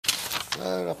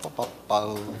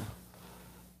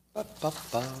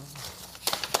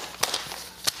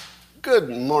Good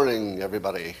morning,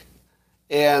 everybody.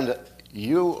 And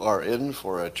you are in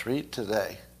for a treat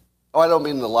today. Oh, I don't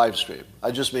mean the live stream.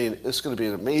 I just mean it's going to be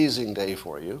an amazing day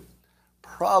for you.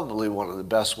 Probably one of the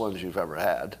best ones you've ever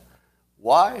had.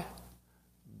 Why?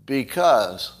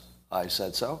 Because I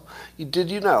said so.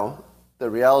 Did you know that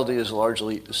reality is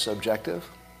largely subjective?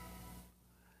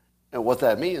 And what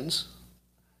that means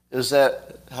is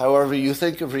that however you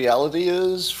think of reality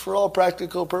is, for all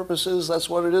practical purposes, that's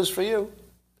what it is for you.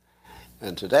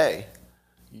 And today,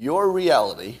 your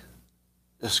reality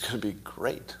is going to be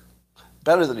great.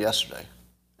 Better than yesterday.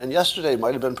 And yesterday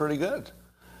might have been pretty good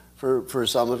for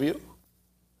some of you.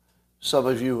 Some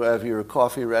of you who have your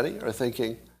coffee ready are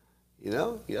thinking,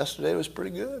 yesterday was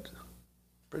pretty good.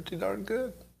 Pretty darn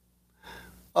good.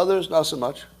 Others, not so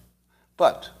much.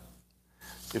 But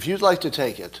if you'd like to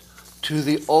take it to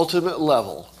the ultimate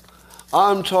level,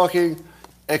 I'm talking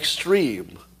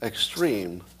extreme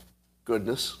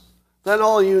goodness, then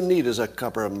all you need is a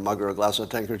cup or a mug or a glass or a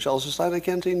tankard, chalice, a stein, a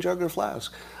canteen, jug or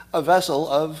flask, a vessel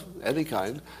of any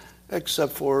kind,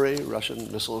 except for a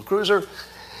Russian missile cruiser.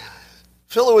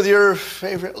 Fill it with your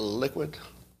favorite liquid.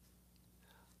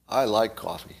 I like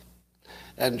coffee.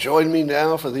 And join me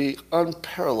now for the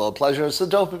unparalleled pleasure. It's the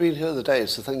dopamine hit of the day.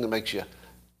 It's the thing that makes you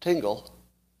tingle.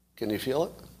 Can you feel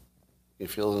it? You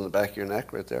feel it in the back of your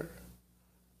neck right there?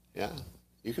 Yeah,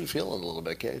 you can feel it a little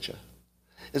bit, can't you?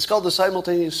 It's called the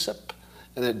simultaneous sip,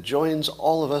 and it joins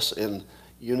all of us in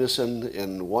unison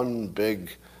in one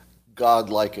big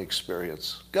godlike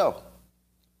experience. Go.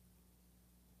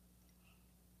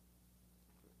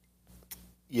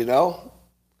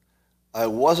 I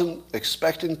wasn't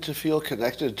expecting to feel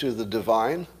connected to the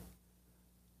divine.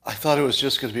 I thought it was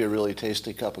just going to be a really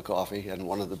tasty cup of coffee and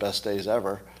one of the best days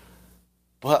ever.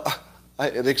 But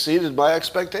it exceeded my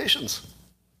expectations.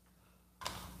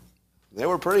 They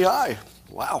were pretty high.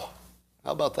 Wow.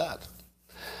 How about that?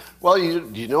 Well,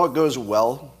 you know what goes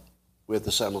well with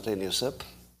the simultaneous sip?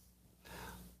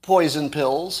 Poison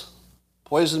pills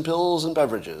and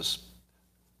beverages.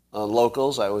 On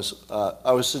Locals, I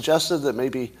was suggested that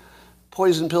maybe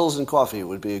poison pills and coffee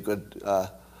would be a good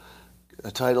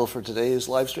a title for today's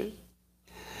live stream.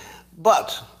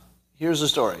 But here's the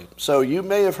story. So you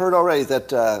may have heard already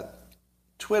that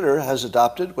Twitter has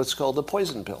adopted what's called the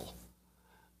poison pill.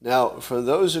 Now, for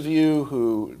those of you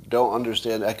who don't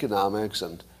understand economics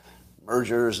and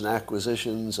mergers and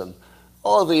acquisitions and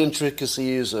all of the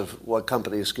intricacies of what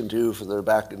companies can do for their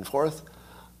back and forth,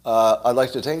 I'd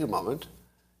like to take a moment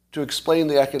to explain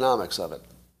the economics of it.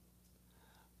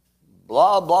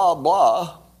 Blah, blah,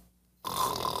 blah.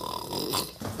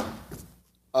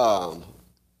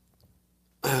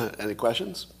 Any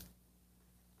questions?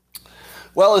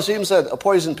 Well, it seems that a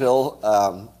poison pill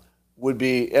would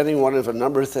be any one of a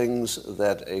number of things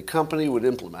that a company would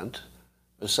implement,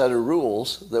 a set of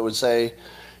rules that would say,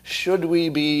 should we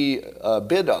be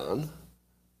bid on,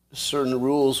 certain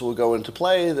rules will go into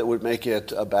play that would make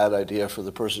it a bad idea for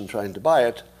the person trying to buy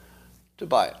it.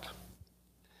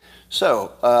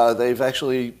 So they've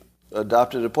actually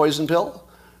adopted a poison pill,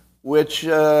 which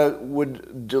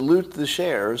would dilute the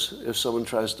shares if someone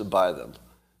tries to buy them.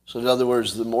 So in other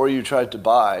words, the more you tried to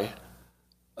buy,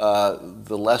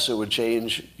 the less it would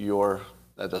change your,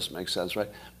 that doesn't make sense, right?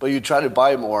 But you try to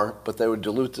buy more, but they would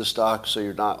dilute the stock so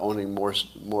you're not owning more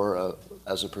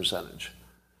as a percentage.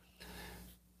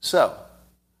 So,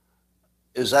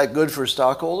 is that good for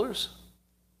stockholders?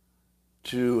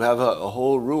 To have a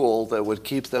whole rule that would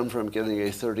keep them from getting a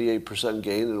 38%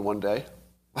 gain in one day?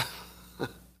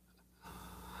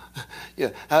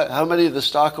 Yeah. How many of the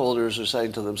stockholders are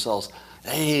saying to themselves,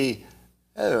 hey,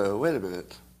 oh, wait a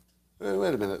minute.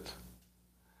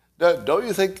 Don't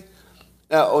you think...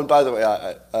 Now, oh, and by the way,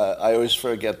 I always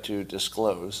forget to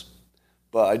disclose,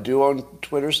 but I do own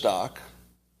Twitter stock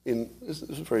in a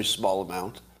very small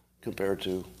amount compared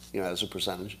to, as a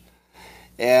percentage,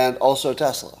 and also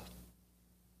Tesla.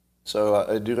 So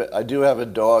I do have a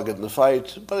dog in the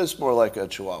fight, but it's more like a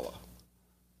Chihuahua.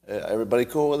 Everybody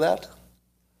cool with that?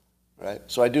 Right?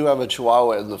 So I do have a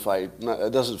Chihuahua in the fight.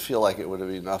 It doesn't feel like it would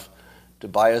be enough to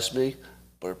bias me,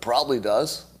 but it probably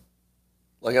does.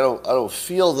 Like I don't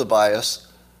feel the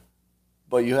bias,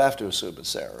 but you have to assume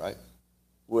it's there, right?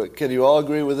 Can you all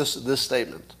agree with this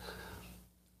statement?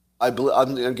 I'm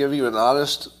going to give you an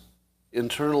honest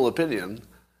internal opinion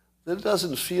that it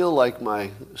doesn't feel like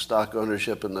my stock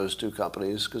ownership in those two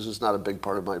companies, because it's not a big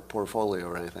part of my portfolio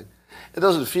or anything. It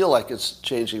doesn't feel like it's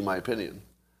changing my opinion.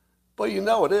 But you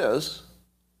know it is,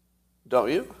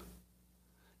 don't you?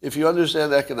 If you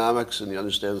understand economics and you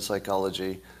understand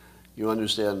psychology, you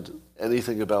understand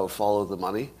anything about follow the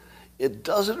money, it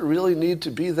doesn't really need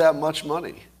to be that much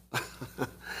money.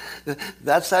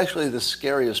 That's actually the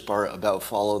scariest part about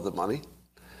follow the money.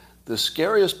 The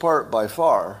scariest part by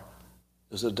far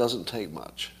is it doesn't take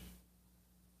much.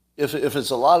 If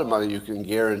it's a lot of money, you can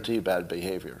guarantee bad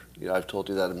behavior. I've told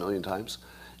you that a million times.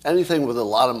 Anything with a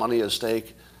lot of money at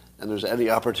stake and there's any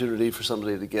opportunity for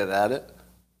somebody to get at it,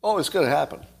 it's going to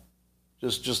happen.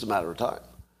 Just a matter of time.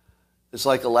 It's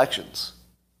like elections.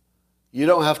 You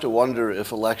don't have to wonder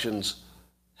if elections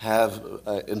have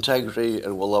integrity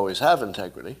and will always have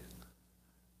integrity,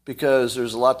 because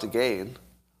there's a lot to gain.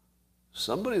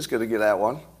 Somebody's going to get at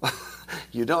one.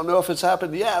 You don't know if it's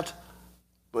happened yet,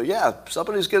 but yeah,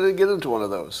 somebody's going to get into one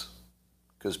of those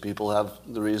because people have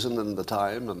the reason and the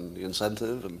time and the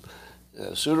incentive,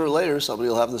 and sooner or later somebody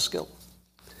will have the skill.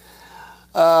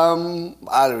 I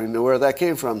don't even know where that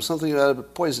came from. Something about a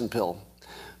poison pill.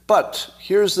 But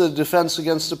here's the defense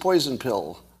against the poison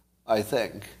pill, I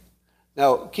think.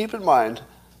 Now, keep in mind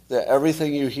that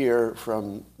everything you hear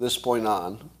from this point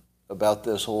on about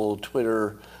this whole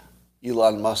Twitter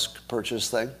Elon Musk purchase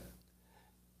thing,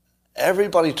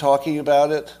 everybody talking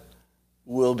about it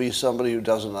will be somebody who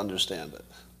doesn't understand it.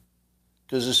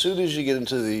 Because as soon as you get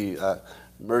into the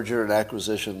merger and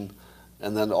acquisition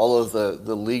and then all of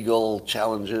the legal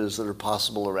challenges that are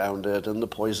possible around it and the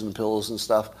poison pills and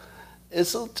stuff,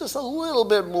 it's just a little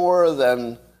bit more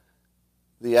than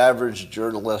the average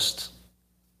journalist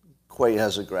quite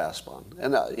has a grasp on.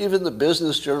 And even the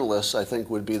business journalists, I think,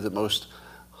 would be the most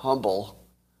humble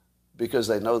because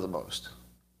they know the most.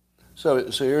 So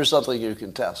here's something you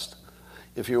can test.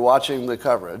 If you're watching the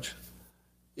coverage,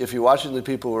 if you're watching the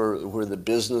people who are the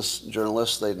business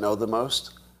journalists, they know the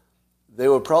most, they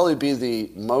will probably be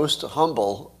the most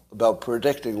humble about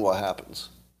predicting what happens,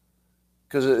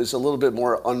 because it's a little bit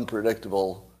more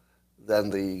unpredictable than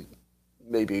the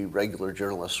maybe regular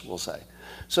journalists will say.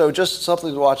 So just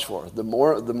something to watch for. The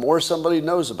more somebody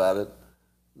knows about it,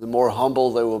 the more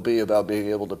humble they will be about being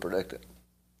able to predict it.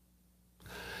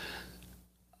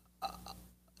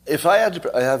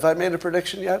 Have I made a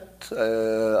prediction yet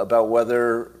about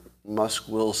whether Musk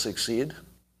will succeed?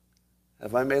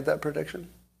 Have I made that prediction?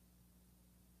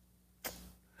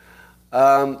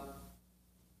 I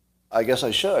guess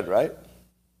I should, right?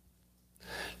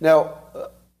 Now,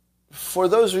 for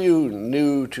those of you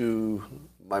new to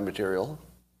my material,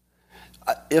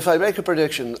 if I make a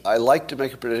prediction, I like to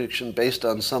make a prediction based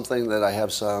on something that I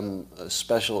have some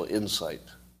special insight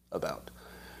about.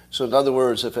 So in other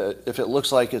words, if it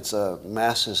looks like it's a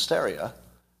mass hysteria,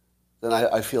 then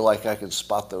I feel like I can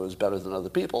spot those better than other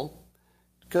people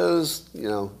because,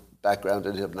 background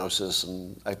in hypnosis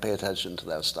and I pay attention to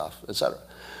that stuff, etc.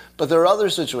 But there are other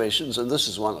situations, and this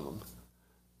is one of them,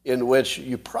 in which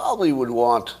you probably would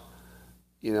want,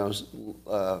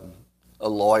 a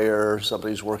lawyer,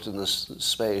 somebody who's worked in this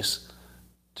space,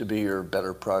 to be your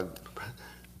better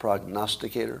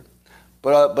prognosticator.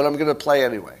 But I'm going to play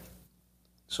anyway.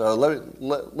 So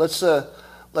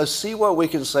let's see what we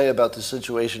can say about the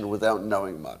situation without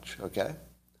knowing much, okay?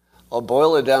 I'll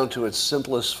boil it down to its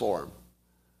simplest form.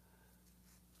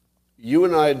 You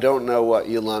and I don't know what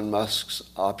Elon Musk's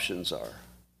options are.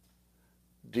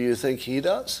 Do you think he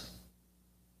does?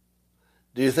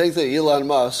 Do you think that Elon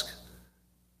Musk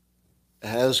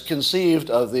has conceived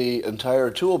of the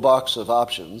entire toolbox of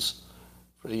options?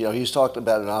 He's talked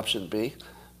about an option B.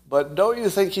 But don't you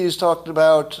think he's talked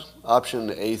about option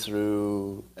A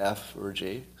through F or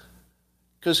G?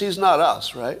 Because he's not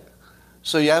us, right?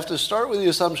 So you have to start with the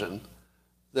assumption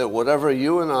that whatever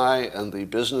you and I and the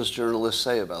business journalists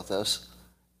say about this,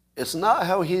 it's not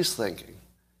how he's thinking.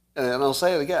 And I'll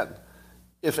say it again.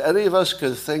 If any of us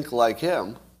could think like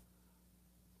him,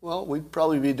 well, we'd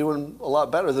probably be doing a lot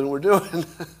better than we're doing.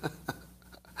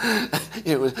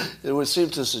 It would seem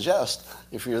to suggest,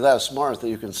 if you're that smart, that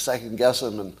you can second guess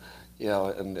him and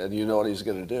you know what he's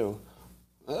going to do.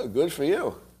 Oh, good for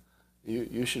you.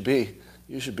 You should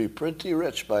be pretty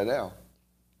rich by now.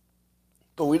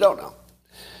 But we don't know.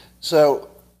 So,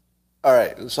 all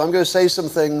right. So I'm going to say some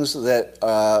things that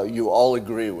you all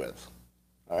agree with.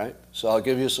 All right. So I'll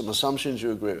give you some assumptions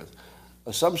you agree with.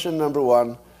 Assumption number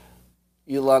one: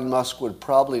 Elon Musk would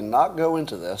probably not go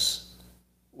into this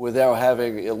without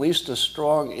having at least a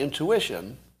strong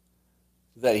intuition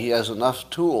that he has enough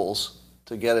tools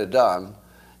to get it done,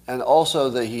 and also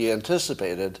that he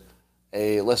anticipated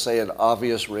let's say, an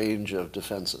obvious range of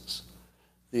defenses.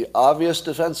 The obvious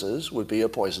defenses would be a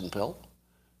poison pill.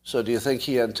 So do you think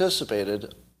he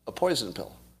anticipated a poison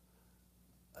pill?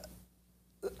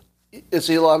 It's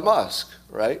Elon Musk,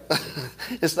 right?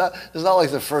 It's not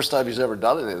like the first time he's ever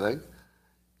done anything.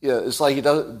 Yeah, it's like he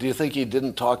doesn't. Do you think he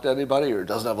didn't talk to anybody, or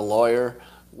doesn't have a lawyer?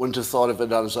 Wouldn't have thought of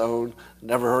it on his own.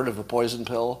 Never heard of a poison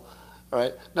pill,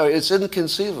 right? No, it's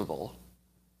inconceivable.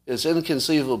 It's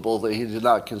inconceivable that he did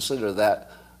not consider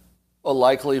that a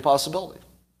likely possibility,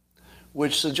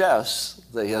 which suggests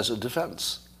that he has a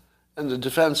defense, and the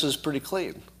defense is pretty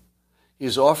clean.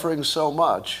 He's offering so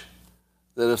much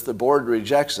that if the board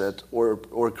rejects it or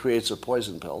creates a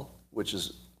poison pill, which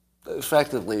is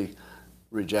effectively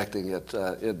rejecting it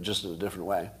just in a different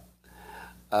way.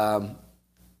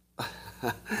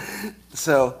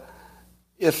 So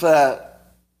if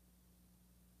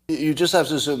you just have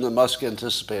to assume that Musk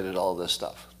anticipated all this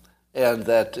stuff and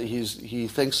that he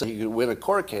thinks that he could win a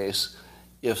court case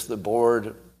if the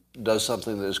board does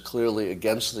something that is clearly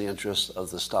against the interests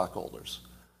of the stockholders.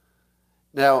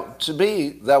 Now, to me,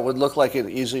 that would look like an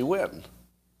easy win.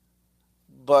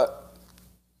 But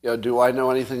do I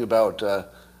know anything about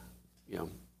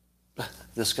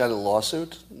this kind of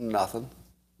lawsuit? Nothing.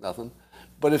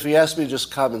 But if you ask me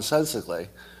just commonsensically,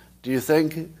 do you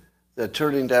think that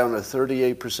turning down a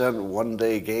 38%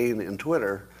 one-day gain in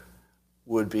Twitter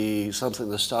would be something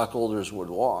the stockholders would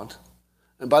want?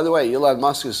 And by the way, Elon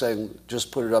Musk is saying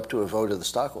just put it up to a vote of the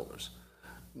stockholders.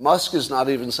 Musk is not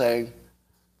even saying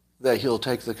that he'll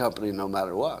take the company no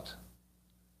matter what.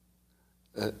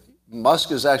 Musk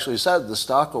has actually said the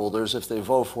stockholders, if they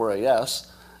vote for a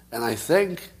yes, and I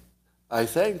think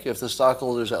if the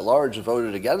stockholders at large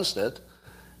voted against it,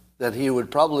 then he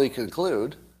would probably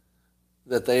conclude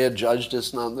that they had judged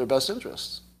it's not in their best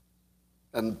interests.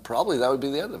 And probably that would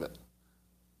be the end of it,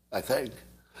 I think.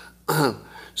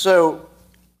 So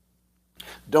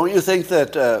don't you think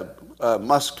that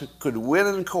Musk could win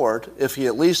in court if he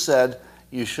at least said,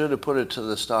 you should have put it to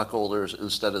the stockholders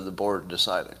instead of the board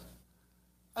deciding?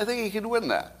 I think he could win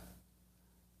that.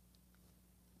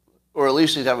 Or at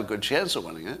least he'd have a good chance of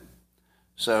winning it.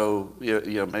 So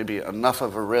maybe enough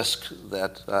of a risk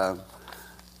that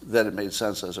it made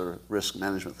sense as a risk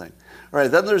management thing. All right,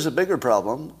 then there's a bigger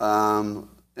problem,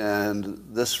 and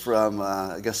this from,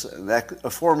 I guess, a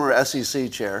former SEC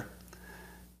chair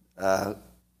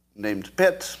named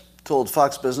Pitt told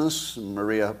Fox Business,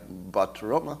 Maria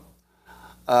Bartiromo,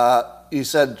 he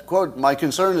said, quote, "My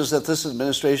concern is that this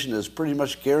administration is pretty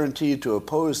much guaranteed to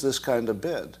oppose this kind of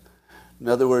bid." In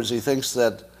other words, he thinks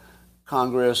that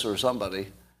Congress or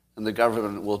somebody and the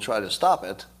government will try to stop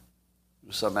it,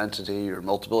 some entity or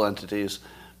multiple entities,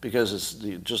 because it's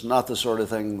just not the sort of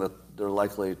thing that they're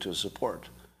likely to support.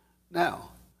 Now,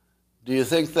 do you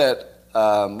think that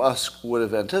Musk would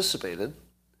have anticipated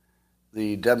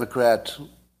the Democrat,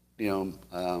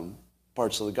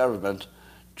 parts of the government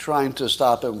trying to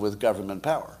stop him with government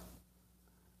power?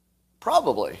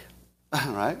 Probably,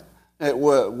 right?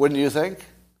 Wouldn't you think?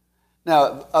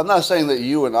 Now, I'm not saying that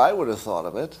you and I would have thought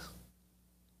of it,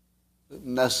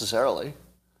 necessarily.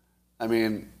 I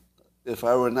mean, if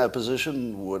I were in that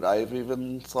position, would I have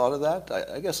even thought of that?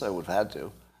 I guess I would have had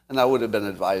to. And I would have been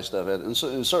advised of it. And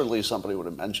certainly somebody would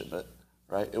have mentioned it,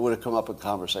 right? It would have come up in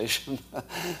conversation.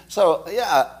 So,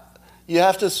 yeah, you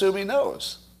have to assume he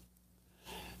knows.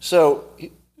 So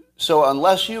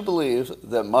unless you believe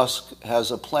that Musk has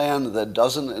a plan that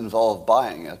doesn't involve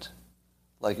buying it,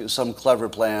 like some clever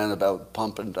plan about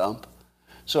pump and dump,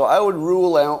 so I would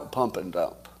rule out pump and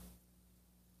dump.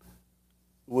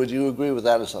 Would you agree with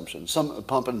that assumption? Some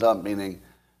pump and dump meaning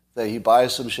that he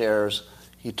buys some shares,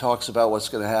 he talks about what's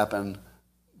going to happen,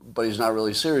 but he's not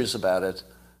really serious about it,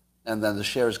 and then the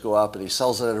shares go up and he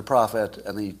sells it at a profit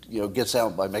and he gets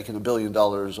out by making $1 billion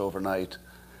overnight.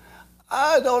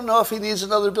 I don't know if he needs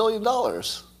another $1 billion.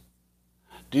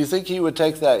 Do you think he would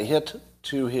take that hit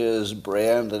to his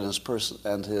brand and his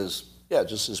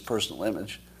his personal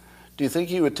image? Do you think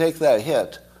he would take that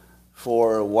hit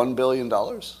for $1 billion?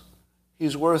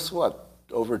 He's worth what?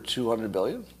 Over $200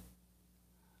 billion?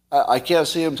 I can't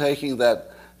see him taking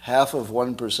that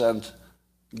 0.5%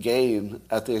 gain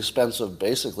at the expense of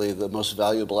basically the most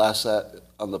valuable asset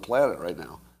on the planet right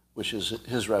now, which is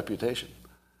his reputation.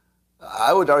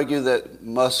 I would argue that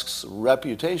Musk's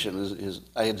reputation,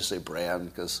 I hate to say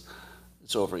brand because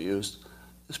it's overused,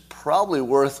 is probably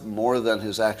worth more than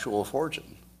his actual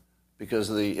fortune because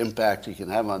of the impact he can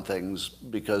have on things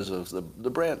because of the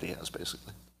brand he has,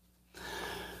 basically.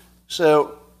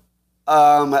 So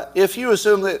if you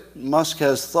assume that Musk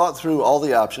has thought through all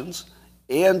the options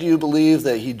and you believe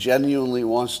that he genuinely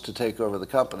wants to take over the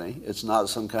company, it's not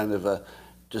some kind of a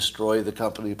destroy the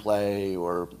company play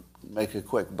or make a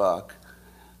quick buck,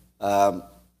 I'm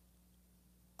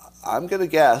going to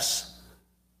guess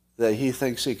that he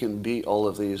thinks he can beat all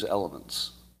of these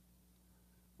elements.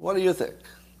 What do you think?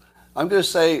 I'm going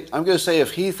to say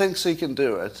if he thinks he can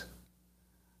do it,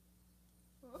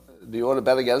 Do you want to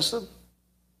bet against him?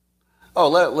 Oh,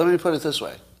 let me put it this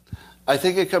way. I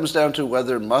think it comes down to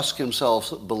whether Musk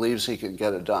himself believes he can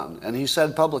get it done. And he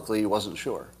said publicly he wasn't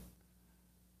sure.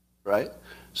 Right?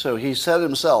 So he said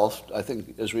himself, I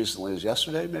think as recently as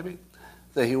yesterday maybe,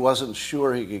 that he wasn't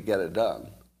sure he could get it done.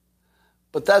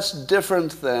 But that's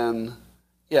different than,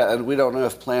 and we don't know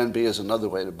if Plan B is another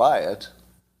way to buy it,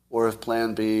 or if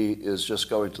Plan B is just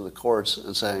going to the courts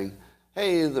and saying,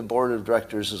 hey, the board of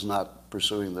directors is not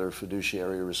pursuing their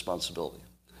fiduciary responsibility,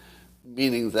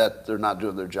 meaning that they're not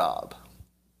doing their job.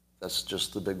 That's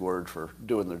just the big word for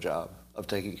doing their job, of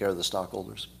taking care of the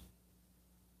stockholders.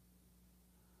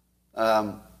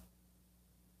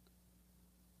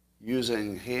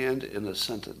 Using hand in a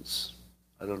sentence.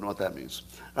 I don't know what that means.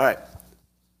 All right.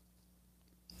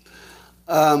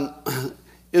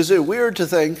 Is it weird to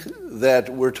think that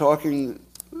we're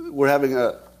having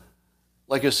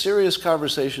a serious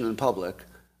conversation in public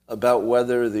about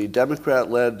whether the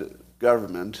Democrat-led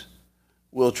government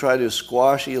will try to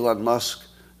squash Elon Musk,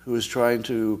 who is trying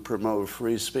to promote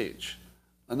free speech?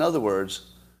 In other words,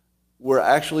 we're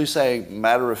actually saying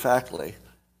matter-of-factly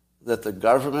that the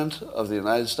government of the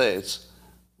United States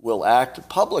will act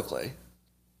publicly,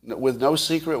 with no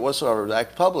secret whatsoever,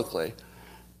 act publicly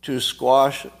to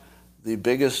squash the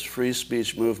biggest free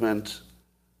speech movement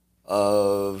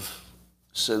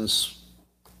since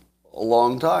a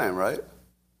long time, right?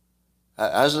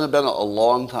 Hasn't it been a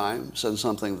long time since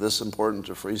something this important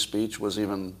to free speech was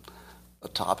even a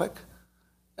topic?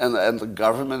 And the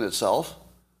government itself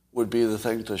would be the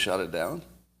thing to shut it down?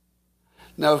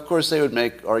 Now, of course, they would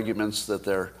make arguments that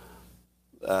their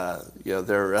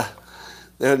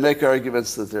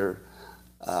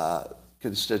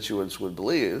constituents would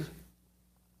believe,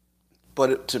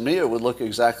 but to me, it would look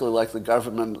exactly like the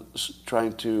government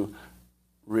trying to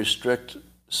restrict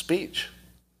speech.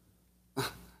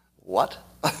 What?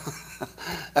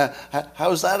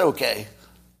 How is that okay?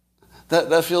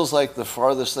 That feels like the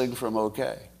farthest thing from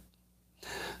okay.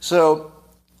 So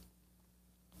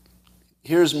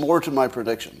here's more to my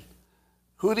prediction.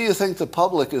 Who do you think the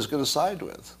public is going to side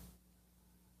with?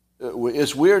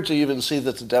 It's weird to even see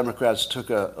that the Democrats took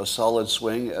a solid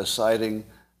swing as siding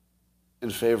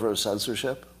in favor of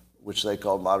censorship, which they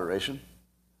call moderation.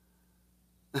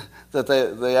 That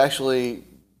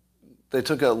they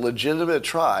took a legitimate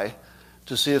try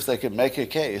to see if they could make a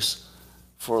case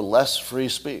for less free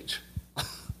speech.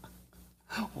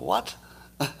 What?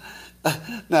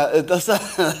 Now,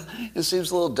 it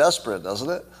seems a little desperate, doesn't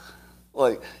it?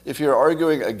 Like, if you're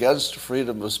arguing against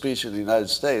freedom of speech in the United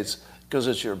States because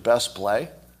it's your best play,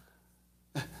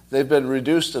 they've been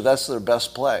reduced to that's their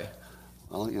best play.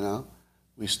 Well,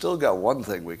 we still got one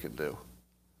thing we can do.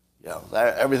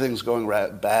 Everything's going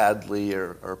badly,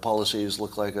 or policies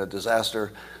look like a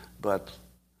disaster, but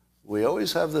we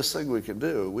always have this thing we can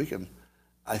do.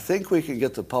 I think we can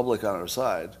get the public on our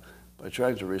side by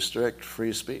trying to restrict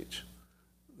free speech.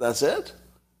 That's it?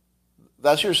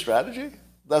 That's your strategy?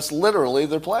 That's literally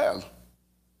their plan.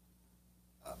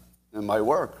 It might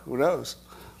work. Who knows?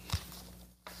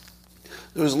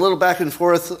 There was a little back and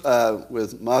forth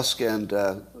with Musk and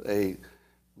a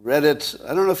Reddit.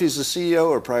 I don't know if he's the CEO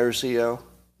or prior CEO.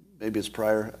 Maybe it's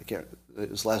prior. I can't.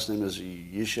 His last name is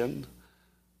Yishin.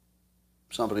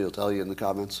 Somebody will tell you in the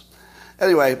comments.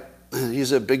 Anyway,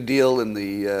 he's a big deal in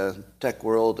the tech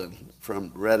world and from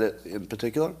Reddit in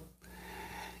particular.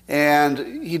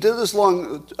 And he did this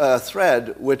long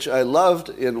thread, which I loved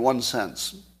in one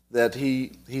sense, that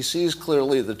he sees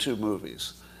clearly the two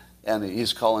movies, and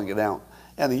he's calling it out.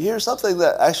 And here's something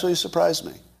that actually surprised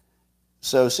me.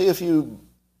 So see if you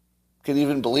can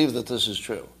even believe that this is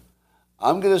true.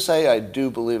 I'm going to say I do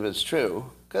believe it's true,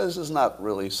 because it's not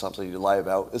really something you lie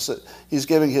about. He's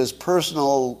giving his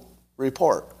personal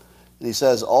report. And he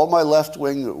says, all my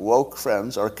left-wing woke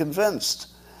friends are convinced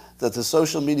that the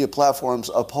social media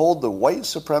platforms uphold the white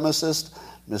supremacist,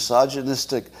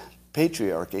 misogynistic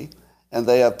patriarchy, and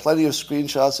they have plenty of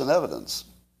screenshots and evidence.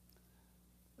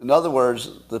 In other words,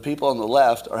 the people on the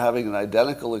left are having an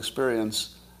identical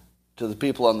experience to the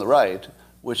people on the right,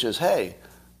 which is, hey,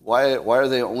 why are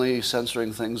they only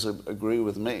censoring things that agree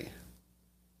with me?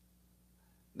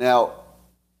 Now,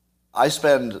 I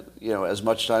spend as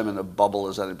much time in a bubble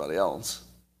as anybody else.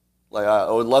 Like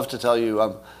I would love to tell you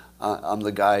I'm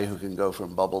the guy who can go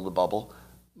from bubble to bubble,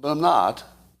 but I'm not.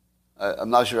 I'm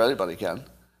not sure anybody can.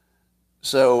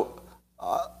 So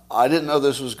I didn't know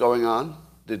this was going on.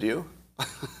 Did you?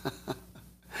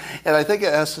 And I think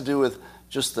it has to do with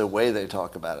just the way they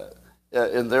talk about it.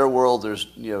 In their world, there's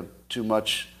too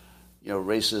much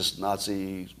racist,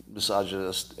 Nazi,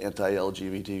 misogynist,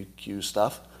 anti-LGBTQ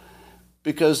stuff,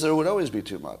 because there would always be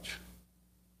too much.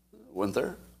 Wouldn't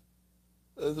there?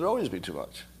 There'd always be too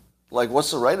much. Like,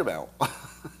 what's the right amount?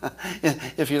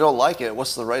 If you don't like it,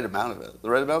 what's the right amount of it? The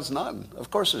right amount's none. Of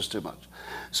course there's too much.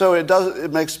 So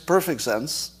it makes perfect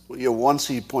sense. Once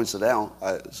he points it out,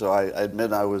 I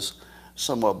admit I was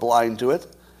somewhat blind to it,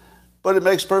 but it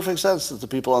makes perfect sense that the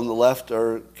people on the left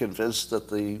are convinced that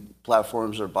the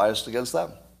platforms are biased against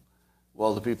them.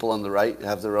 Well, the people on the right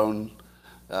have their own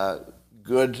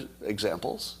good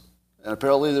examples, and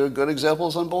apparently there are good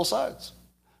examples on both sides.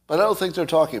 But I don't think they're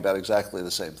talking about exactly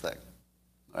the same thing,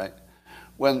 right?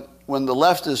 When the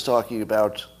left is talking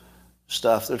about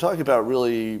stuff, they're talking about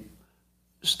really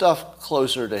stuff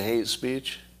closer to hate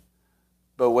speech.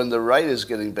 But when the right is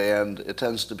getting banned, it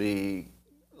tends to be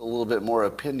a little bit more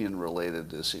opinion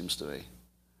related, it seems to me.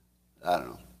 I don't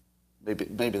know.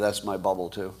 Maybe that's my bubble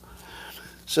too.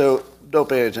 So don't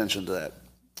pay attention to that.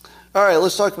 All right,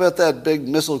 let's talk about that big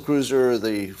missile cruiser,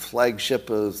 the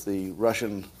flagship of the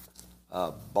Russian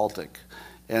Baltic.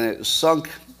 And it sunk,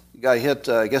 got hit,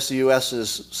 I guess the U.S.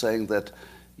 is saying that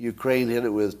Ukraine hit it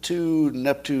with 2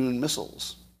 Neptune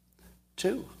missiles.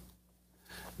 2.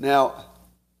 Now,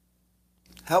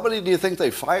 how many do you think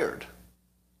they fired?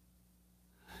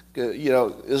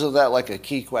 Isn't that like a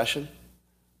key question?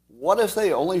 What if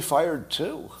they only fired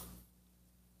 2?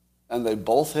 And they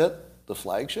both hit the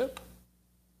flagship?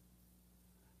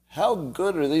 How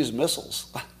good are these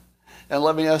missiles? And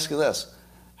let me ask you this.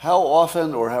 How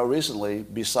often or how recently,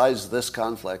 besides this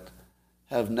conflict,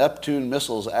 have Neptune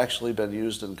missiles actually been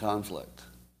used in conflict?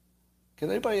 Can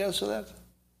anybody answer that?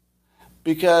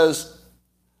 Because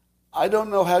I don't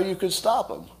know how you could stop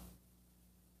them.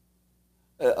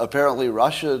 Apparently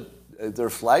Russia,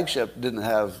 their flagship, didn't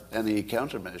have any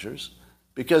countermeasures.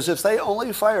 Because if they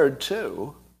only fired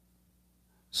 2,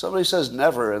 somebody says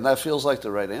never, and that feels like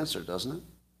the right answer, doesn't it?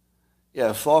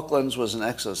 Yeah, Falklands was an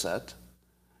exocet.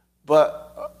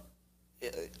 But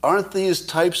aren't these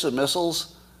types of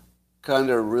missiles kind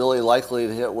of really likely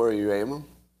to hit where you aim them?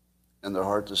 And they're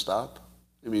hard to stop?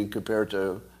 I mean, compared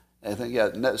to anything?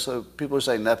 Yeah, so people are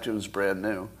saying Neptune's brand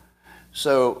new.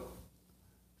 So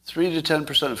 3 to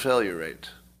 10% failure rate.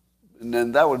 And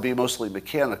then that would be mostly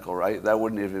mechanical, right? That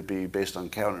wouldn't even be based on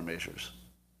countermeasures.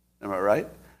 Am I right?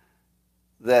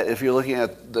 That if you're looking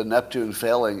at the Neptune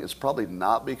failing, it's probably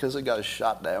not because it got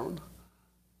shot down.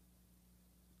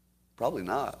 Probably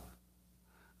not.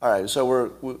 All right, so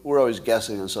we're always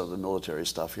guessing on some of the military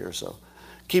stuff here. So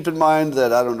keep in mind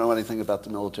that I don't know anything about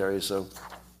the military, so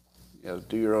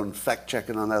do your own fact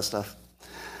checking on that stuff.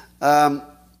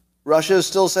 Russia is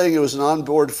still saying it was an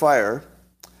onboard fire.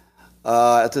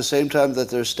 At the same time that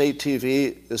their state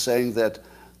TV is saying that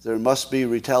there must be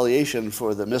retaliation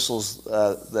for the missiles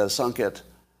that sunk it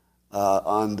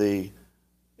in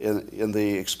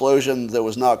the explosion that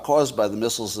was not caused by the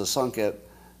missiles that sunk it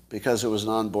because it was an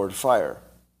onboard fire.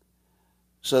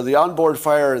 So the onboard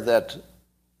fire that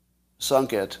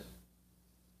sunk it,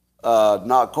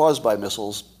 not caused by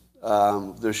missiles,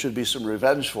 there should be some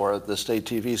revenge for it, the state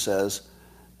TV says,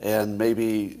 and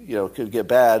maybe could get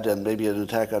bad, and maybe an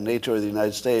attack on NATO or the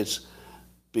United States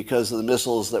because of the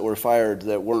missiles that were fired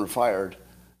that weren't fired,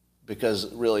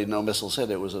 because really no missiles hit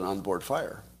it, was an onboard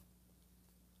fire.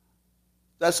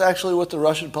 That's actually what the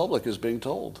Russian public is being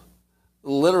told.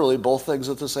 Literally both things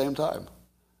at the same time.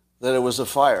 That it was a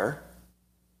fire,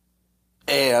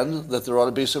 and that there ought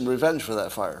to be some revenge for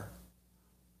that fire.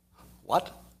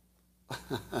 What?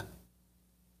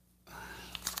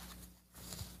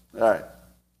 All right.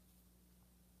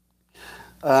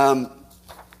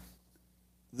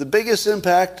 The biggest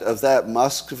impact of that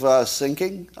Musk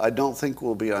sinking, I don't think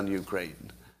will be on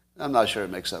Ukraine. I'm not sure it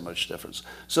makes that much difference.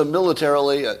 So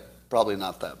militarily, probably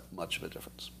not that much of a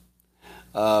difference.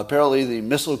 Apparently the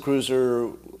missile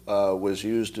cruiser was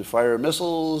used to fire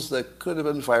missiles that could have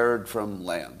been fired from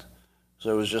land.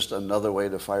 So it was just another way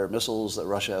to fire missiles that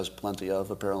Russia has plenty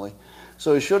of, apparently.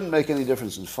 So it shouldn't make any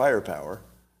difference in firepower.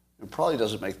 It probably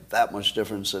doesn't make that much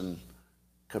difference in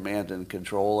command and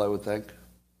control, I would think.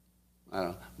 I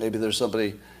don't know. Maybe there's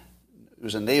somebody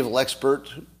who's a naval expert,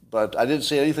 but I didn't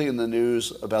see anything in the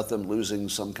news about them losing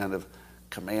some kind of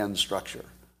command structure.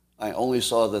 I only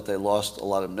saw that they lost a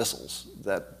lot of missiles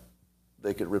that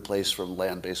they could replace from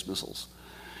land-based missiles.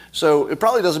 So it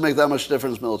probably doesn't make that much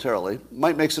difference militarily. It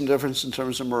might make some difference in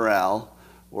terms of morale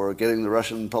or getting the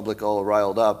Russian public all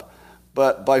riled up.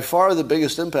 But by far the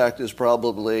biggest impact is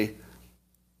probably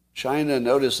China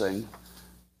noticing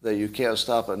that you can't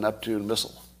stop a Neptune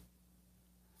missile.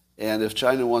 And if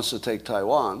China wants to take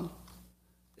Taiwan,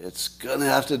 it's going to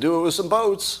have to do it with some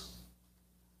boats.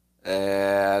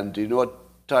 And do you know what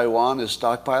Taiwan is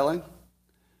stockpiling?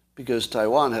 Because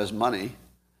Taiwan has money,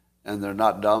 and they're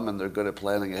not dumb, and they're good at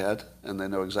planning ahead, and they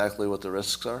know exactly what the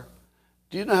risks are.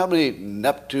 Do you know how many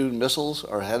Neptune missiles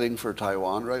are heading for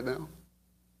Taiwan right now?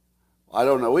 I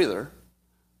don't know either,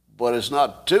 but it's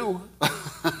not two.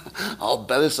 I'll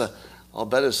bet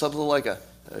it's something like a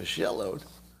shitload.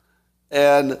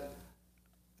 And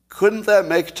couldn't that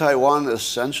make Taiwan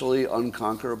essentially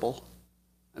unconquerable?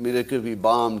 I mean, it could be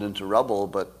bombed into rubble,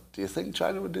 but do you think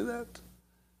China would do that?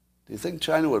 Do you think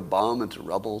China would bomb into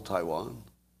rubble Taiwan?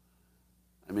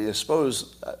 I mean, I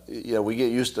suppose, we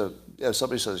get used to,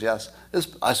 somebody says yes.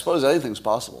 I suppose anything's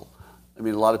possible. I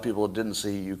mean, a lot of people didn't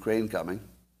see Ukraine coming,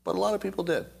 but a lot of people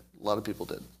did. A lot of people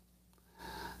did.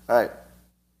 All right.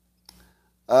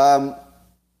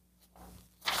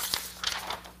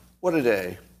 What a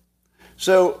day.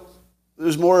 So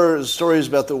there's more stories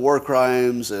about the war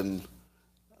crimes and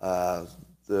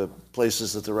the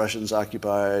places that the Russians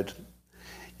occupied.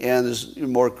 And there's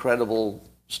more credible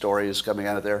stories coming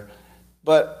out of there.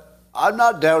 But I'm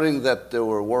not doubting that there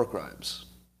were war crimes.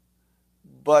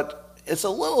 But it's a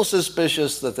little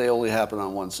suspicious that they only happen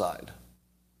on one side.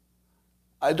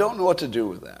 I don't know what to do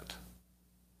with that.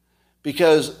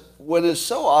 Because when it's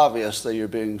so obvious that you're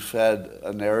being fed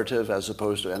a narrative as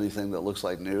opposed to anything that looks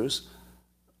like news,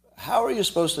 how are you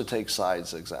supposed to take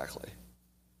sides exactly?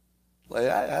 Like,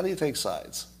 how do you take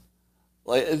sides?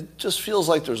 Like, it just feels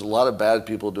like there's a lot of bad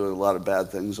people doing a lot of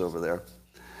bad things over there.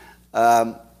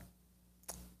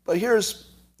 But here's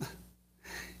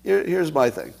my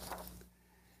thing.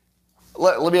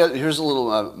 Here's a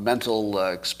little mental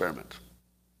experiment.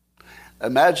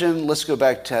 Imagine, let's go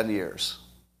back 10 years,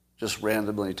 just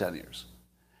randomly 10 years.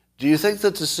 Do you think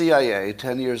that the CIA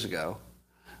 10 years ago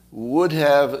would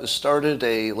have started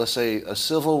let's say, a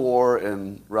civil war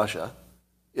in Russia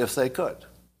if they could?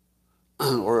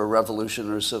 Or a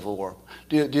revolution or a civil war?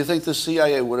 Do you think the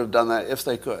CIA would have done that if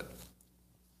they could?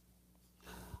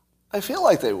 I feel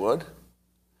like they would.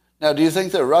 Now, do you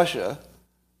think that Russia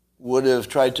would have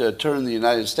tried to turn the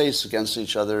United States against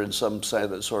each other in some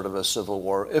sort of a civil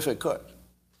war if it could?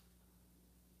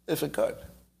 If it could.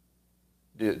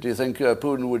 Do you think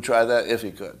Putin would try that if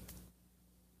he could?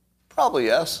 Probably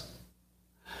yes.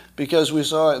 Because we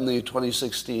saw in the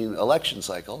 2016 election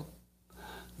cycle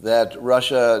that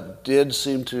Russia did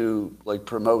seem to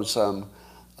promote some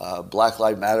Black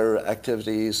Lives Matter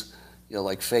activities,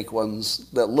 like fake ones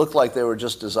that looked like they were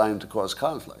just designed to cause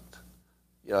conflict,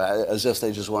 as if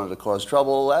they just wanted to cause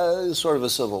trouble, sort of a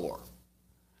civil war.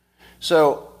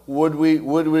 So would we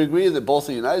agree that both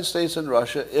the United States and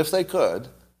Russia, if they could,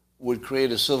 would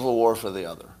create a civil war for the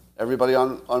other? Everybody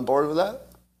on board with that?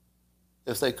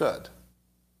 If they could.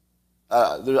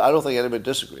 I don't think anybody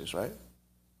disagrees, right?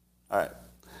 All right.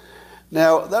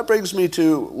 Now, that brings me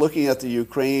to looking at the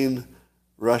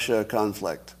Ukraine-Russia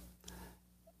conflict.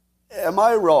 Am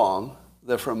I wrong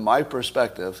that from my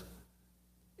perspective,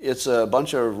 it's a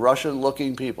bunch of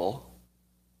Russian-looking people,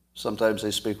 sometimes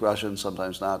they speak Russian,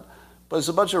 sometimes not, but it's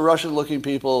a bunch of Russian-looking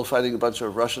people fighting a bunch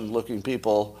of Russian-looking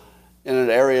people in an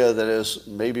area that is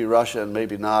maybe Russian,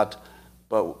 maybe not,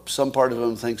 but some part of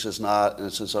them thinks it's not, and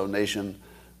it's its own nation,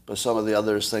 but some of the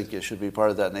others think it should be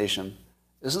part of that nation.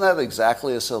 Isn't that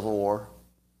exactly a civil war?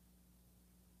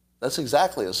 That's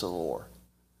exactly a civil war.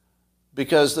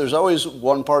 Because there's always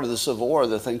one part of the Civil War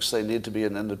that thinks they need to be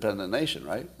an independent nation,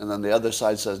 right? And then the other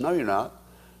side says, no, you're not.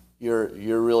 You're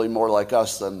really more like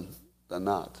us than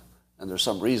not. And there's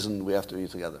some reason we have to be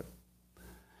together.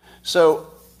 So,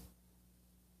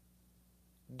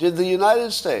 did the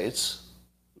United States,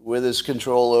 with its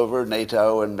control over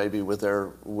NATO and maybe with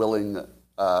their willingness,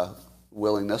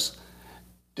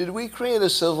 did we create a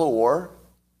civil war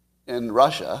in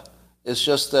Russia? It's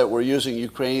just that we're using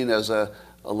Ukraine as a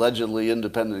allegedly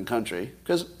independent country,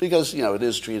 because it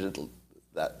is treated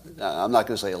that. I'm not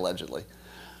going to say allegedly.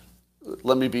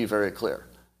 Let me be very clear.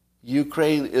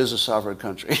 Ukraine is a sovereign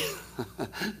country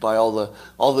by all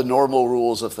the normal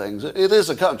rules of things. It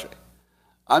is a country.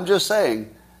 I'm just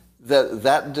saying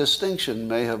that distinction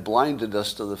may have blinded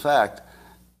us to the fact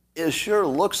it sure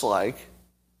looks like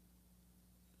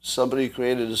somebody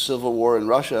created a civil war in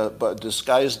Russia but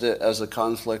disguised it as a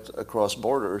conflict across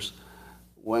borders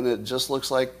when it just looks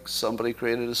like somebody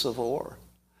created a civil war.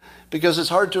 Because it's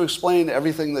hard to explain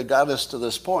everything that got us to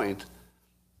this point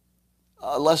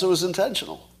unless it was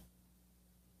intentional.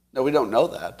 Now, we don't know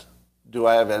that. Do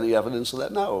I have any evidence of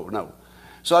that? No.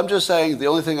 So I'm just saying the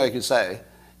only thing I can say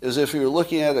is if you were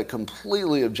looking at it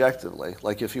completely objectively,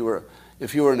 like if you were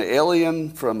an alien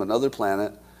from another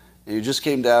planet and you just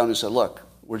came down and said, look,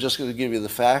 we're just going to give you the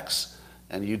facts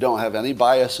and you don't have any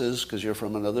biases because you're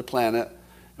from another planet,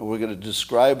 and we're going to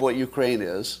describe what Ukraine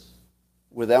is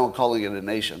without calling it a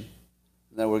nation.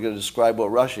 And then we're going to describe what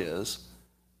Russia is.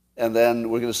 And then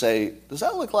we're going to say, does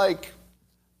that look like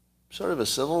sort of a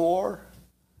civil war?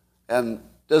 And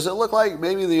does it look like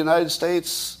maybe the United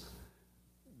States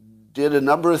did a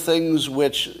number of things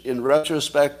which, in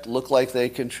retrospect, look like they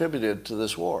contributed to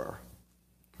this war?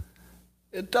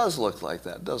 It does look like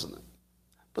that, doesn't it?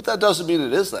 But that doesn't mean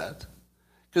it is that.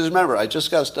 Because remember, I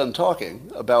just got done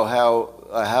talking about how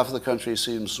half of the country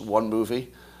sees one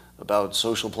movie about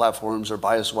social platforms are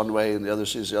biased one way and the other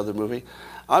sees the other movie.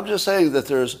 I'm just saying that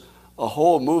there's a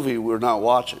whole movie we're not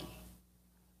watching.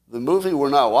 The movie we're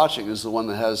not watching is the one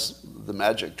that has the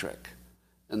magic trick.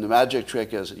 And the magic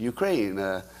trick is Ukraine,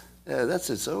 that's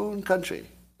its own country.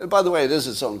 And by the way, it is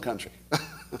its own country.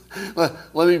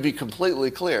 Let me be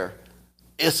completely clear.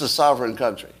 It's a sovereign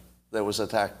country that was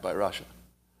attacked by Russia.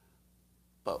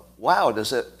 But wow,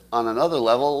 does it, on another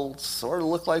level, sort of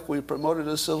look like we promoted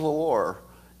a civil war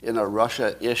in a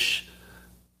Russia-ish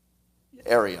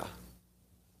area?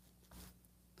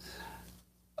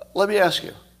 Let me ask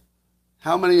you,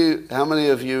 how many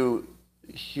of you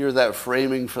hear that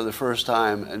framing for the first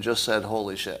time and just said,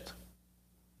 holy shit?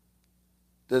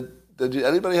 Did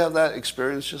anybody have that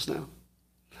experience just now?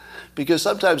 Because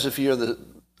sometimes if you hear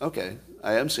okay,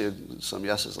 I am seeing some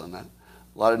yeses on that.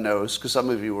 A lot of no's, because some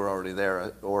of you were already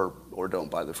there or don't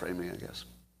buy the framing, I guess.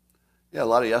 Yeah, a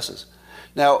lot of yeses.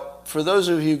 Now, for those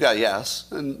of you who got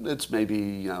yes, and it's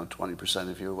maybe 20%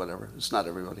 of you, whatever. It's not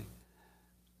everybody.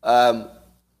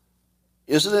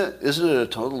 Isn't it a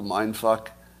total mindfuck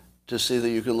to see that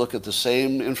you can look at the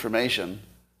same information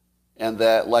and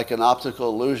that, like an optical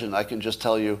illusion, I can just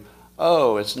tell you,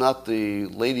 oh, it's not the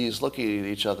ladies looking at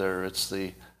each other, it's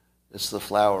the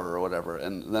flower or whatever.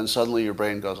 And then suddenly your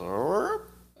brain goes,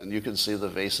 and you can see the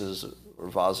vases or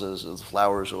vases or the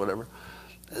flowers or whatever.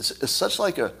 It's such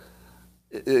like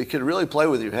it can really play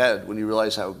with your head when you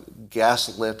realize how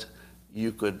gaslit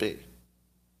you could be.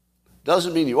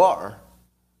 Doesn't mean you are,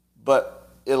 but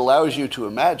it allows you to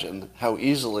imagine how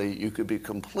easily you could be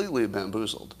completely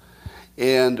bamboozled.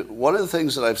 And one of the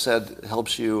things that I've said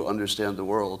helps you understand the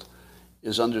world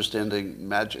is understanding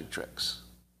magic tricks.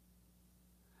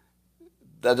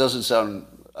 That doesn't sound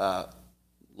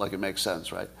like it makes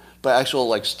sense, right? But actual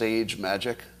like stage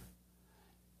magic.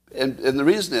 And the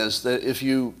reason is that if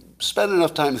you spend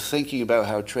enough time thinking about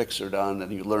how tricks are done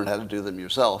and you learn how to do them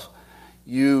yourself,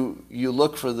 you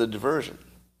look for the diversion.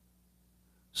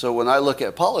 So when I look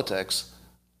at politics,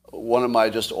 one of my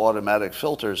just automatic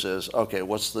filters is, okay,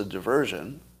 what's the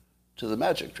diversion to the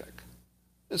magic trick?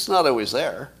 It's not always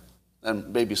there.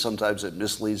 And maybe sometimes it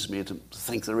misleads me to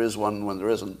think there is one when there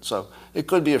isn't. So it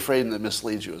could be a frame that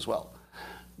misleads you as well.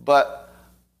 But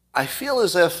I feel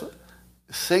as if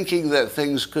thinking that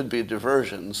things could be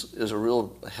diversions is a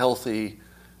real healthy,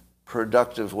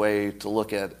 productive way to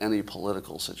look at any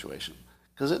political situation.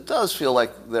 Because it does feel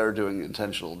like they're doing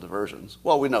intentional diversions.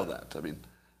 Well, we know that. I mean,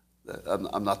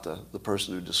 I'm not the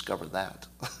person who discovered that.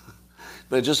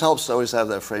 But it just helps to always have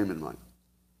that frame in mind.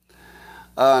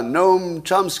 Noam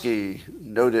Chomsky,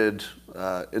 noted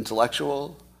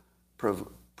intellectual,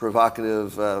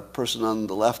 provocative person on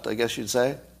the left, I guess you'd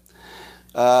say,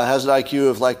 has an IQ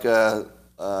of like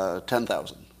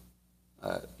 10,000.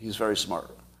 He's very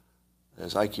smart.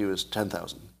 His IQ is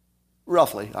 10,000,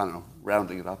 roughly, I don't know,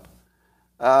 rounding it up.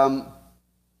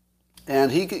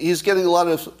 And he's getting a lot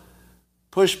of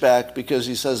pushback because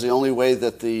he says the only way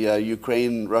that the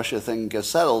Ukraine-Russia thing gets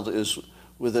settled is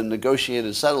with a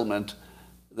negotiated settlement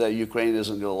that Ukraine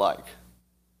isn't going to like.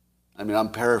 I mean,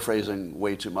 I'm paraphrasing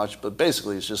way too much, but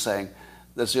basically he's just saying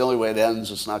that's the only way it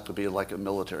ends. It's not going to be like a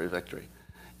military victory.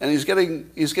 And he's getting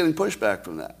pushback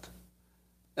from that.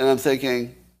 And I'm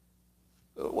thinking,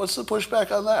 what's the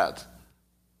pushback on that?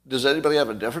 Does anybody have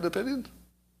a different opinion?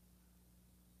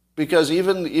 Because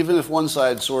even if one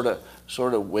side sort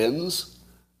of wins,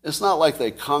 it's not like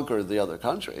they conquered the other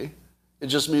country. It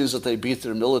just means that they beat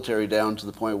their military down to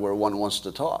the point where one wants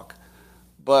to talk.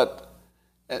 But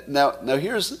now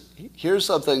here's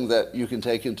something that you can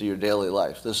take into your daily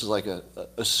life. This is like a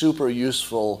super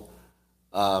useful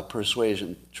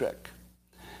persuasion trick.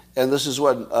 And this is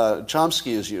what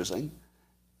Chomsky is using.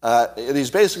 And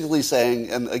he's basically saying,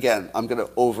 and again, I'm going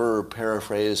to over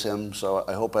paraphrase him, so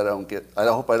I hope I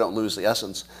don't lose the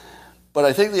essence. But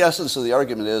I think the essence of the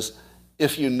argument is,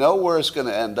 if you know where it's going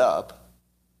to end up,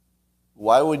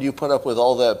 why would you put up with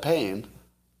all that pain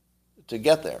to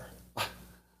get there?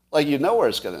 Like, you know where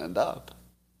it's going to end up.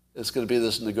 It's going to be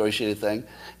this negotiated thing.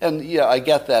 And yeah, I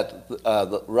get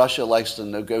that Russia likes to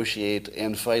negotiate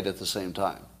and fight at the same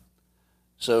time.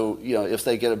 So, if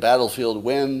they get a battlefield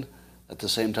win, at the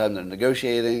same time they're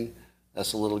negotiating,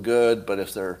 that's a little good. But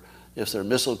if they're If their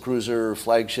missile cruiser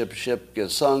flagship ship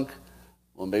gets sunk,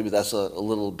 well, maybe that's a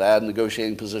little bad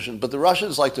negotiating position. But the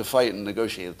Russians like to fight and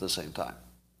negotiate at the same time.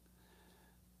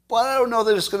 But I don't know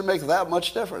that it's going to make that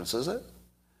much difference, is it?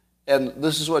 And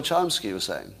this is what Chomsky was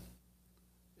saying.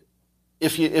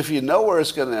 If you know where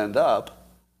it's going to end up,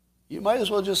 you might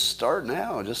as well just start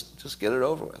now, just get it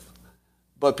over with.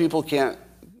 But people can't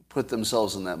put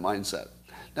themselves in that mindset.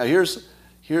 Now here's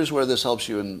where this helps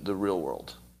you in the real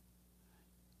world.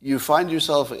 You find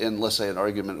yourself in, let's say, an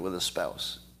argument with a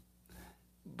spouse,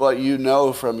 but you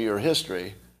know from your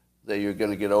history that you're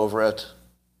going to get over it,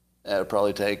 and it'll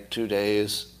probably take 2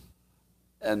 days,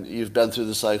 and you've been through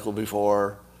the cycle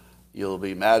before, you'll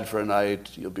be mad for a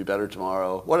night, you'll be better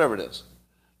tomorrow, whatever it is.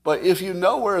 But if you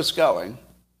know where it's going,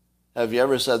 have you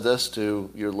ever said this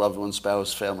to your loved one,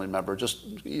 spouse, family member, just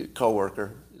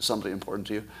coworker, somebody important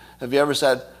to you? Have you ever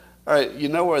said, all right, you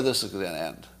know where this is going to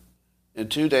end. In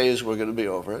 2 days, we're going to be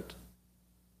over it,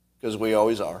 because we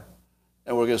always are.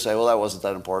 And we're going to say, well, that wasn't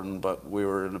that important, but we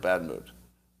were in a bad mood.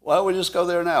 Why don't we just go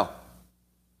there now?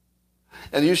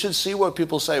 And you should see what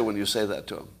people say when you say that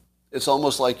to them. It's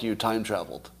almost like you time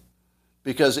traveled.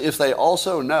 Because if they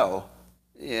also know,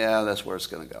 yeah, that's where it's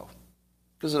going to go.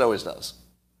 Because it always does.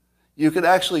 You can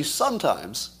actually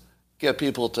sometimes get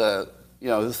people to,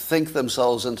 think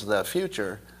themselves into that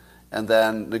future and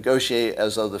then negotiate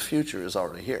as though the future is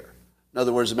already here. In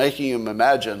other words, making them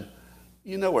imagine,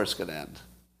 you know where it's going to end.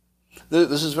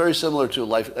 This is very similar to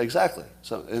life, exactly.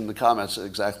 So in the comments,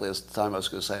 exactly as the time I was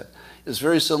going to say it. It's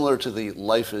very similar to the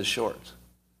life is short.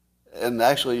 And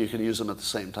actually, you can use them at the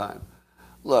same time.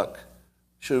 Look,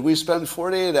 should we spend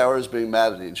 48 hours being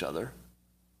mad at each other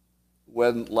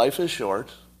when life is short,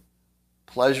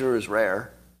 pleasure is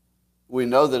rare, we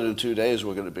know that in 2 days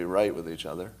we're going to be right with each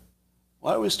other?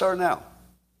 Why don't we start now?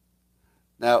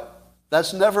 Now,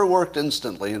 that's never worked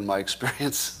instantly in my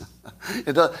experience.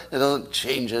 It doesn't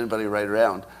change anybody right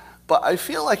around. But I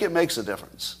feel like it makes a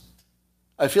difference.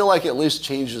 I feel like it at least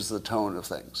changes the tone of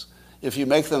things. If you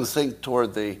make them think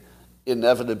toward the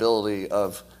inevitability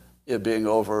of it being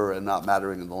over and not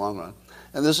mattering in the long run.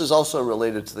 And this is also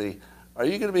related to are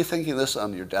you going to be thinking this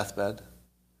on your deathbed?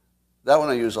 That one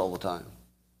I use all the time.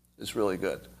 It's really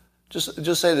good.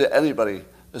 Just say to anybody,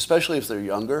 especially if they're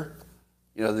younger,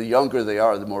 the younger they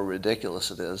are, the more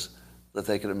ridiculous it is that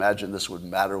they can imagine this would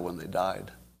matter when they died,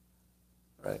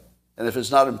 right? And if it's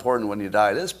not important when you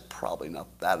died, it's probably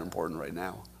not that important right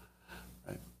now,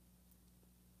 right?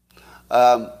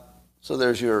 So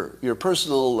there's your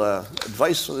personal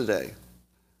advice for the day,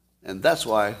 and that's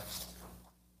why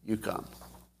you come.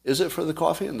 Is it for the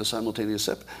coffee and the simultaneous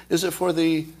sip? Is it for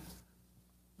the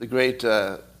great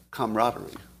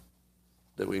camaraderie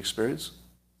that we experience?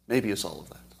 Maybe it's all of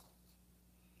that.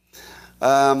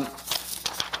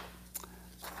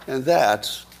 And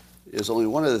that is only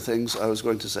one of the things I was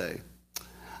going to say.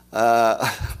 I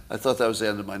thought that was the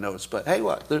end of my notes, but hey,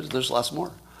 what? There's lots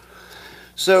more.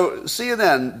 So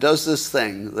CNN does this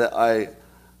thing that I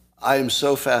am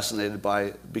so fascinated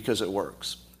by because it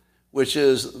works, which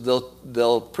is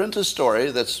they'll print a story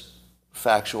that's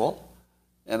factual,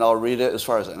 and I'll read it as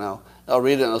far as I know. I'll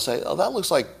read it and I'll say, oh, that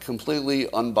looks like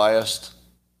completely unbiased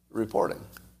reporting.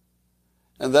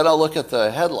 And then I'll look at the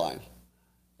headline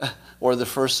or the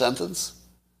first sentence,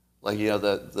 like,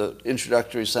 the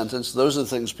introductory sentence. Those are the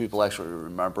things people actually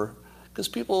remember because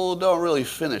people don't really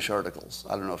finish articles.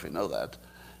 I don't know if you know that.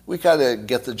 We kind of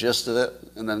get the gist of it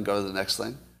and then go to the next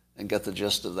thing and get the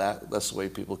gist of that. That's the way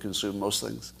people consume most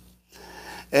things.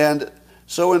 And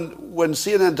so when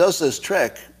CNN does this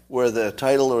trick where the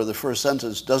title or the first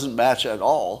sentence doesn't match at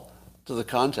all to the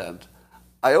content,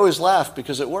 I always laugh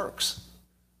because it works.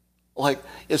 Like,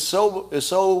 it's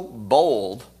so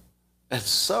bold, it's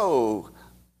so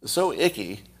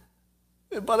icky,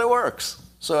 but it works.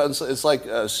 So it's like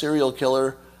a serial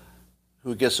killer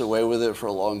who gets away with it for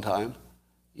a long time.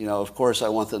 Of course, I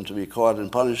want them to be caught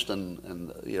and punished,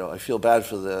 and I feel bad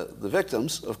for the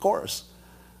victims, of course.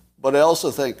 But I also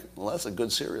think, well, that's a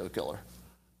good serial killer.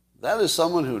 That is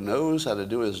someone who knows how to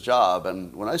do his job.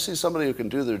 And when I see somebody who can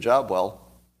do their job well,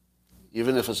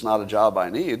 even if it's not a job I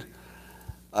need,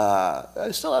 I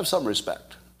still have some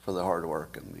respect for the hard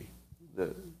work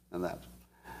and that.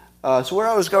 So where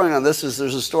I was going on this is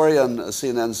there's a story on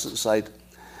CNN's site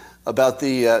about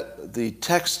the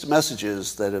text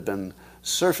messages that have been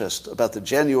surfaced about the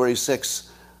January 6th,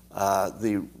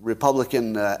 the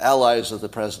Republican allies of the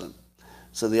president.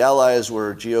 So the allies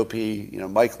were GOP,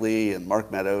 Mike Lee and Mark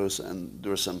Meadows, and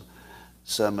there was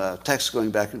some text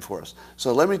going back and forth.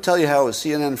 So let me tell you how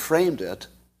CNN framed it,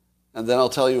 and then I'll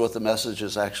tell you what the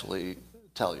messages actually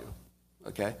tell you.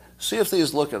 Okay? See if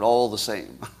these look at all the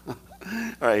same.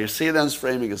 All right, CNN's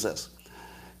framing is this.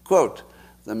 Quote,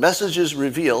 the messages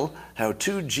reveal how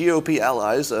two GOP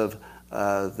allies of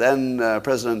then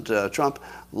President Trump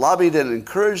lobbied and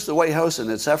encouraged the White House in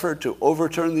its effort to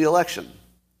overturn the election.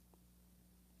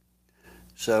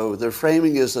 So their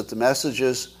framing is that the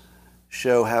messages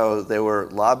show how they were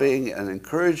lobbying and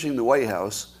encouraging the White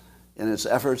House in its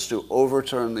efforts to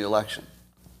overturn the election.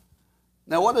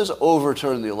 Now, what does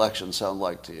overturn the election sound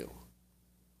like to you?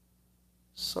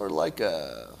 Sort of like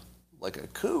a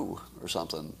coup or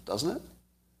something, doesn't it?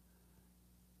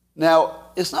 Now,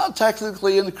 it's not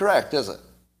technically incorrect, is it?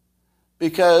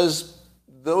 Because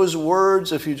those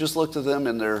words, if you just looked at them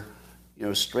in their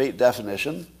straight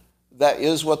definition, that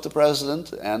is what the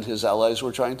president and his allies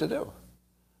were trying to do.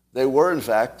 They were, in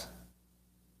fact,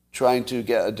 trying to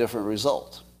get a different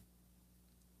result.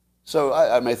 So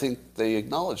I think they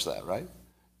acknowledge that, right?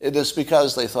 It is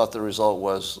because they thought the result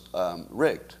was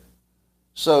rigged.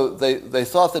 So they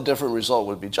thought the different result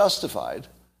would be justified.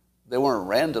 They weren't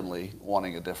randomly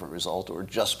wanting a different result or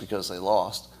just because they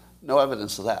lost. No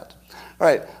evidence of that. All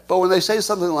right, but when they say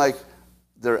something like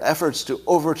their efforts to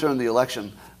overturn the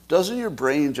election, doesn't your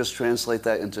brain just translate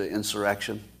that into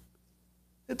insurrection?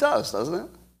 It does, doesn't it?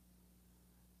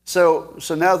 So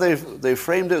now they've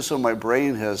framed it so my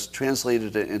brain has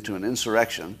translated it into an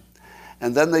insurrection,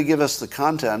 and then they give us the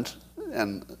content,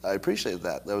 and I appreciate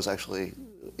that. That was actually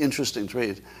interesting to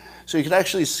read. So you can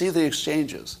actually see the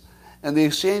exchanges. And the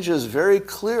exchanges very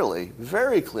clearly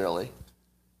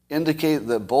indicate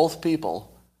that both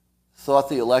people thought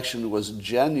the election was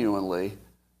genuinely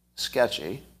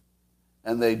sketchy,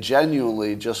 and they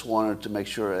genuinely just wanted to make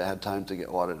sure it had time to get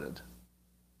audited.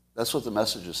 That's what the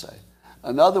messages say.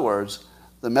 In other words,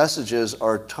 the messages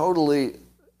are totally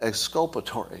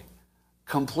exculpatory,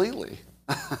 completely.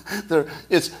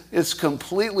 It's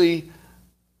completely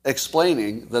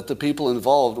explaining that the people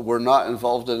involved were not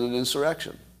involved in an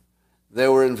insurrection. They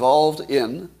were involved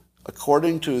in,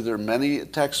 according to their many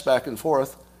texts back and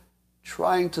forth,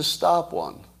 trying to stop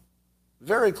one.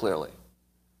 Very clearly.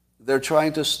 They're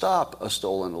trying to stop a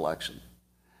stolen election.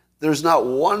 There's not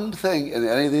one thing in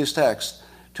any of these texts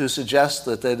to suggest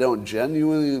that they don't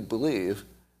genuinely believe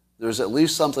there's at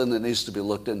least something that needs to be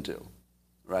looked into,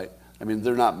 right? I mean,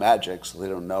 they're not magic, so they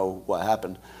don't know what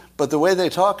happened. But the way they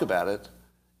talk about it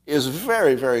is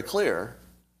very, very clear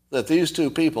that these two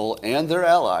people and their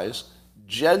allies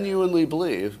genuinely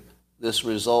believe this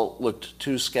result looked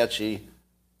too sketchy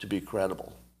to be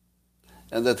credible.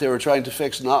 And that they were trying to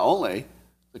fix not only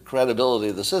the credibility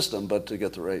of the system, but to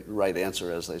get the right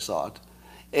answer as they saw it.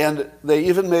 And they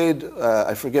even made,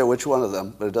 I forget which one of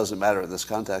them, but it doesn't matter in this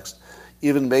context,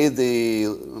 even made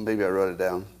maybe I wrote it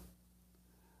down.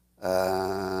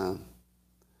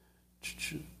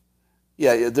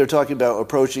 They're talking about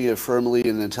approaching it firmly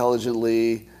and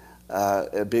intelligently,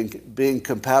 being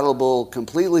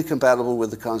completely compatible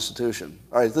with the Constitution.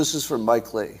 All right, this is from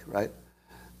Mike Lee, right?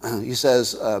 He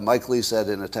says, Mike Lee said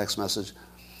in a text message,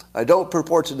 I don't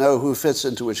purport to know who fits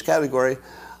into which category.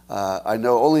 I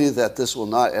know only that this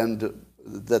will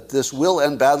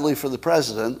end badly for the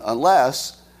president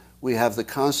unless we have the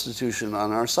Constitution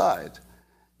on our side.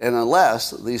 And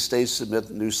unless these states submit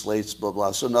new slates, blah,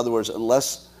 blah. So in other words,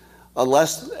 unless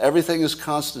everything is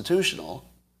constitutional,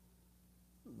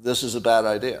 this is a bad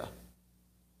idea.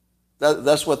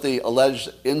 That's what the alleged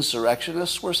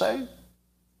insurrectionists were saying.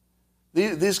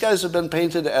 These guys have been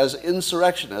painted as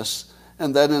insurrectionists,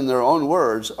 and then in their own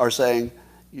words are saying,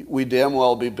 we damn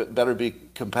well better be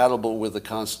compatible with the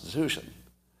Constitution.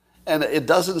 And it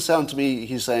doesn't sound to me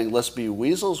he's saying, let's be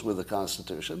weasels with the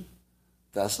Constitution.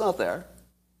 That's not there.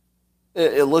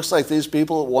 It looks like these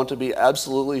people want to be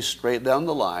absolutely straight down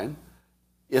the line.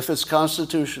 If it's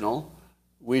constitutional,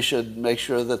 we should make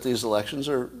sure that these elections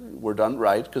were done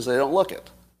right because they don't look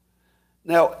it.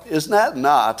 Now, isn't that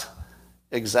not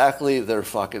exactly their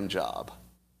fucking job?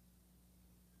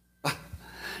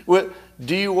 Would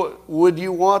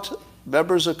you want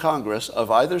members of Congress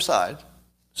of either side,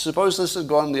 suppose this had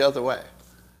gone the other way,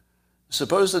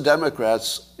 suppose the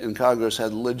Democrats in Congress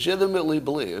had legitimately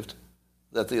believed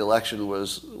that the election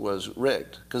was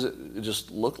rigged, because it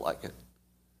just looked like it.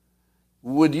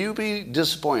 Would you be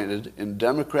disappointed in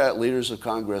Democrat leaders of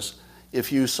Congress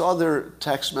if you saw their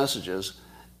text messages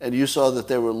and you saw that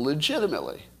they were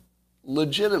legitimately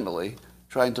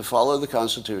trying to follow the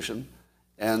Constitution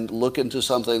and look into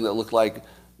something that looked like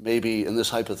maybe, in this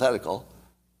hypothetical,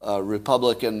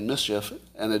 Republican mischief,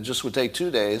 and it just would take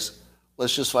 2 days,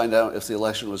 let's just find out if the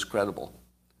election was credible?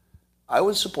 I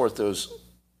would support those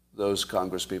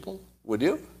Congress people. Would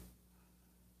you?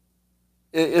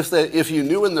 If you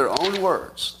knew in their own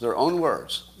words,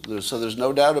 so there's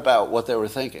no doubt about what they were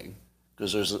thinking,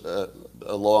 because there's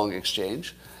a long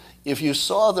exchange. If you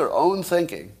saw their own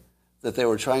thinking, that they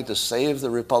were trying to save the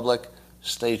republic,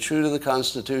 stay true to the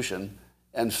Constitution,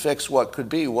 and fix what could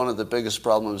be one of the biggest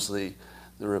problems the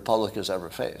republic has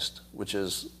ever faced, which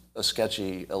is a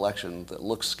sketchy election that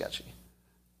looks sketchy.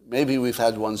 Maybe we've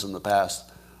had ones in the past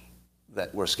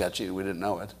that were sketchy and we didn't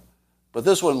know it, but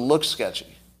this one looks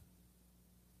sketchy.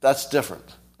 That's different.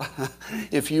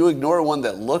 If you ignore one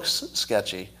that looks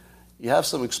sketchy, you have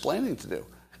some explaining to do,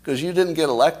 because you didn't get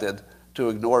elected to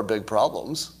ignore big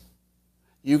problems.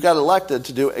 You got elected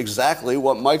to do exactly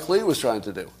what Mike Lee was trying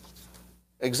to do.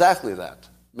 Exactly that.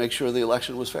 Make sure the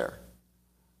election was fair.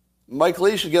 Mike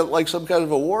Lee should get like some kind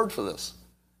of award for this.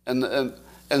 And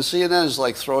CNN is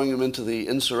like throwing him into the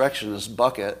insurrectionist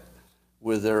bucket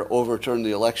with their overturn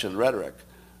the election rhetoric.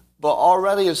 But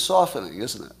already it's softening,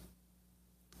 isn't it?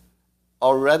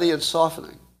 Already it's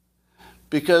softening.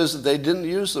 Because they didn't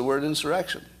use the word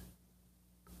insurrection.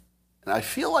 And I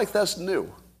feel like that's new.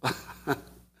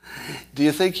 Do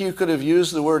you think you could have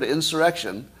used the word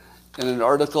insurrection in an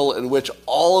article in which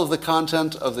all of the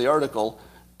content of the article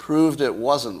proved it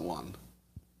wasn't one?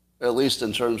 At least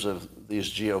in terms of these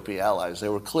GOP allies. They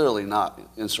were clearly not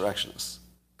insurrectionists.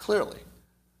 Clearly.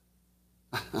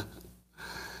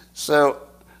 So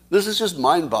this is just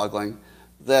mind-boggling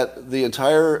that the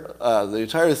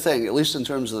entire thing, at least in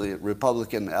terms of the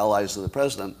Republican allies of the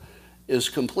president, is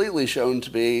completely shown to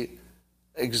be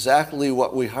exactly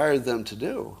what we hired them to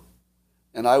do.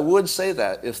 And I would say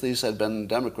that if these had been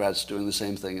Democrats doing the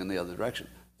same thing in the other direction.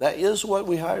 That is what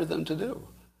we hired them to do.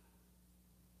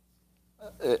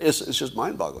 It's just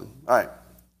mind-boggling. All right.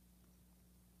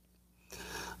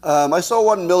 I saw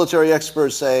one military expert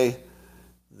say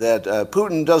that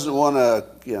Putin doesn't want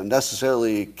to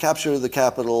necessarily capture the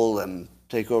capital and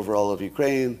take over all of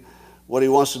Ukraine. What he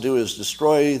wants to do is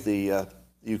destroy the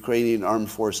Ukrainian armed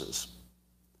forces.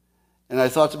 And I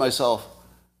thought to myself,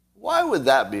 why would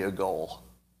that be a goal?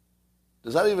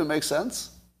 Does that even make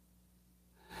sense?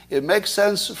 It makes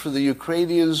sense for the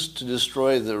Ukrainians to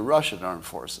destroy the Russian armed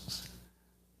forces,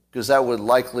 because that would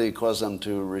likely cause them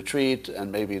to retreat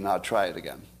and maybe not try it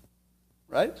again,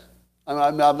 right?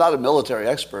 I'm not a military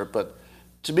expert, but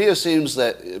to me it seems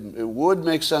that it would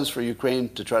make sense for Ukraine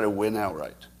to try to win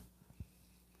outright.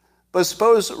 But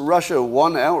suppose Russia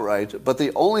won outright, but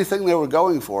the only thing they were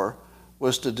going for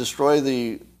was to destroy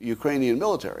the Ukrainian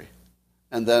military.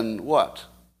 And then what?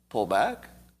 Pull back?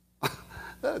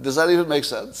 Does that even make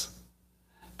sense?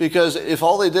 Because if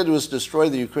all they did was destroy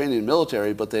the Ukrainian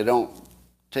military, but they don't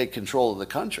take control of the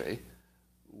country,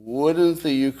 wouldn't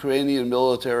the Ukrainian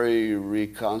military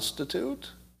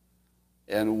reconstitute?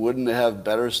 And wouldn't it have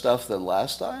better stuff than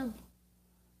last time?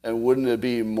 And wouldn't it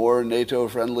be more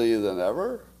NATO-friendly than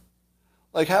ever?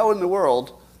 Like, how in the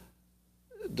world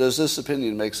does this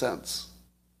opinion make sense?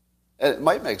 And it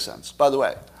might make sense. By the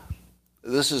way,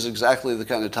 this is exactly the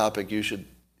kind of topic you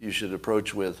should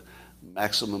approach with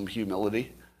maximum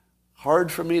humility.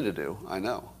 Hard for me to do, I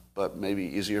know, but maybe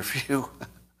easier for you.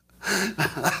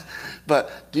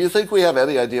 But do you think we have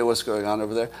any idea what's going on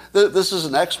over there? This is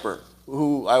an expert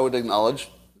who I would acknowledge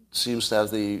seems to have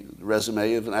the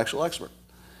resume of an actual expert.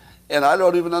 And I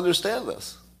don't even understand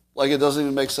this. Like, it doesn't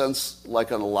even make sense,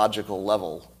 like, on a logical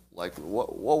level. Like,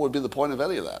 what would be the point of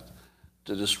any of that?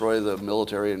 To destroy the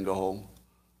military and go home?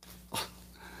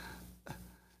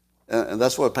 And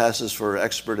that's what passes for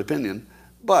expert opinion.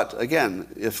 But, again,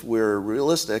 if we're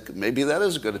realistic, maybe that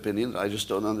is a good opinion. I just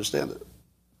don't understand it.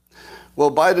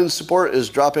 Well, Biden's support is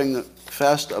dropping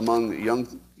fast among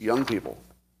young people.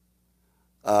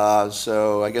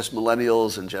 So I guess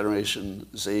millennials and Generation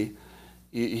Z,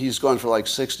 he's going for like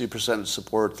 60%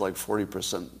 support, like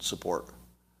 40% support.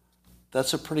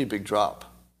 That's a pretty big drop.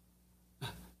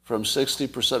 From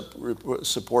 60%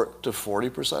 support to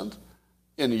 40%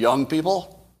 in young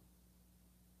people?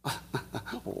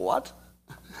 What?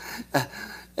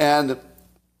 And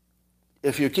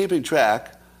if you're keeping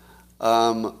track,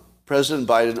 President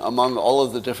Biden, among all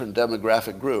of the different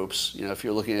demographic groups, if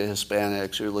you're looking at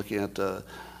Hispanics, you're looking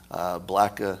at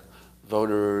black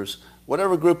voters,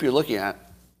 whatever group you're looking at,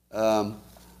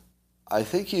 I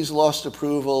think he's lost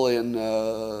approval in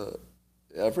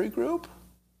every group.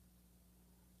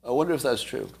 I wonder if that's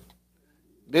true.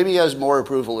 Maybe he has more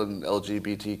approval in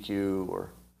LGBTQ,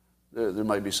 or there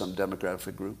might be some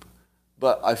demographic group.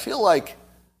 But I feel like,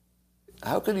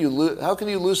 how can you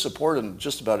lose support in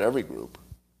just about every group?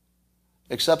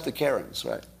 Except the Karens,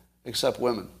 right? Except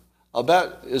women. I'll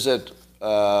bet, is it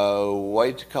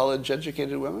white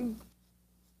college-educated women?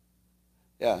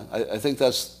 Yeah, I think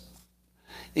that's...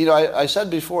 I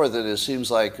said before that it seems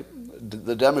like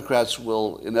the Democrats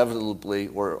will inevitably,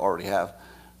 or already have,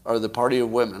 are the party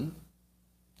of women,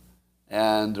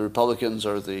 and the Republicans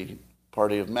are the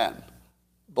party of men.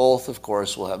 Both, of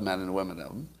course, will have men and women in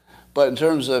them. But in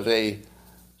terms of a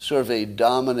sort of a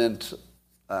dominant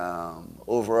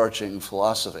overarching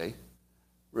philosophy,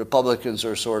 Republicans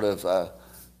are sort of,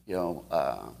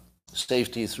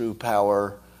 safety through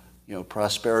power,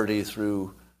 prosperity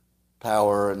through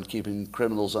power and keeping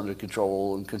criminals under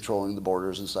control and controlling the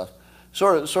borders and stuff.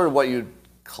 Sort of what you'd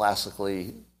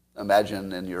classically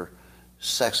imagine in your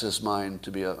sexist mind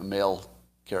to be a male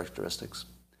characteristics.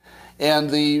 And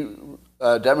the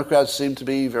Democrats seem to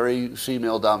be very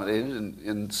female-dominated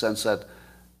in the sense that,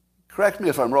 correct me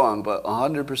if I'm wrong, but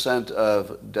 100%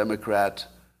 of Democrat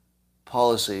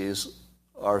policies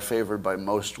are favored by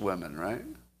most women, right?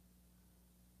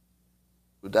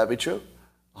 Would that be true?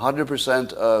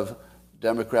 100% of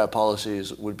Democrat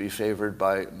policies would be favored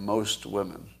by most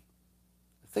women.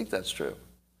 I think that's true.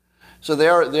 So they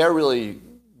are really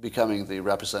becoming the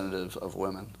representative of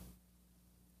women.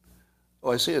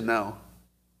 Oh, I see it now.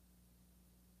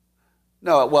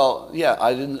 No, well, yeah,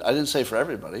 I didn't say for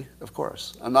everybody, of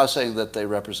course. I'm not saying that they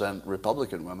represent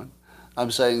Republican women. I'm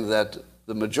saying that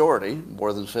the majority,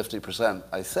 more than 50%,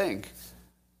 I think,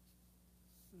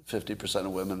 50%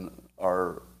 of women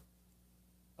are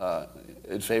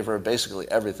in favor of basically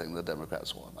everything the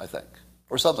Democrats want, I think,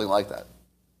 or something like that.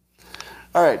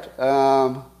 All right.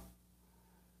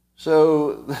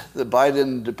 So the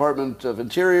Biden Department of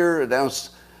Interior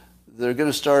announced they're going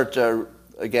to start,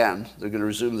 again, they're going to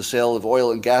resume the sale of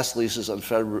oil and gas leases on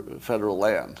federal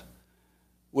land,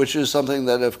 which is something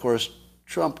that, of course,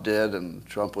 Trump did and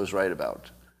Trump was right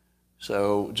about.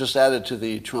 So just added to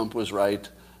the Trump was right,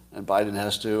 and Biden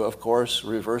has to, of course,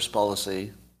 reverse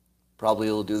policy. Probably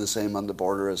he'll do the same on the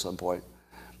border at some point.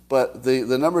 But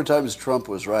the number of times Trump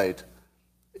was right,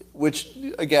 which,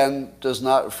 again, does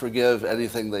not forgive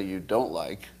anything that you don't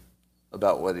like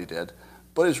about what he did,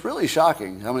 but it's really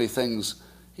shocking how many things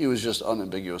he was just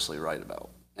unambiguously right about,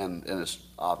 and it's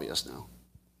obvious now.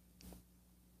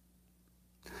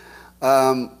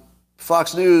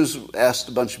 Fox News asked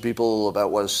a bunch of people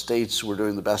about what states were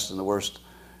doing the best and the worst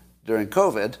during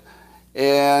COVID,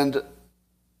 and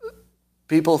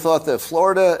people thought that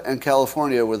Florida and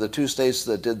California were the two states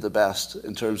that did the best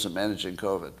in terms of managing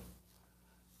COVID.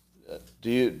 Do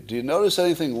you notice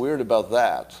anything weird about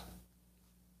that?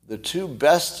 The two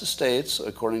best states,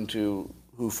 according to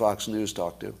who Fox News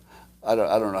talked to, I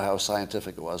don't know how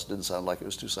scientific it was. It didn't sound like it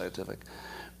was too scientific.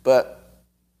 But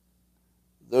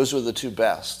those were the two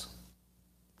best.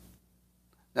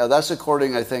 Now, that's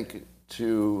according, I think,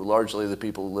 to largely the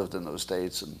people who lived in those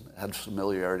states and had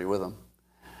familiarity with them.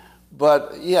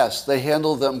 But yes, they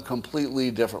handled them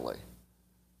completely differently.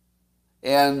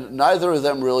 And neither of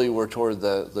them really were toward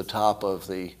the top of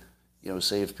the,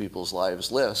 save people's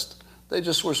lives list. They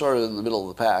just were sort of in the middle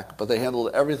of the pack, but they handled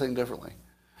everything differently.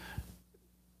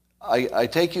 I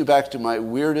take you back to my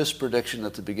weirdest prediction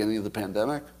at the beginning of the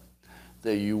pandemic,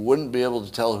 that you wouldn't be able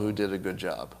to tell who did a good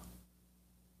job.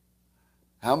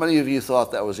 How many of you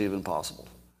thought that was even possible?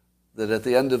 That at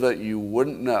the end of it, you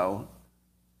wouldn't know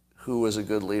who was a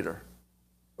good leader?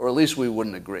 Or at least we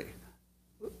wouldn't agree.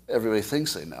 Everybody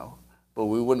thinks they know, but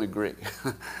we wouldn't agree.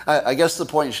 I guess the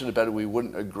point should have been we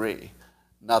wouldn't agree,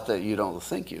 not that you don't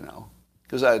think you know.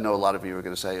 Because I know a lot of you are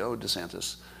going to say, oh,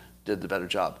 DeSantis did the better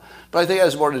job. But I think it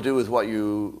has more to do with what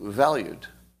you valued.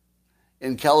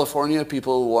 In California,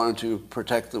 people wanted to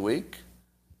protect the weak,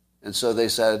 and so they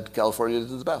said California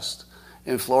did the best.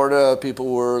 In Florida,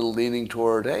 people were leaning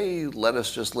toward, hey, let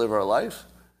us just live our life,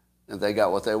 and they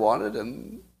got what they wanted.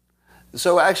 And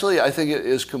so actually, I think it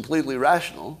is completely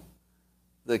rational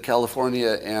that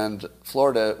California and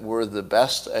Florida were the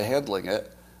best at handling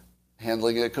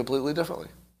it completely differently.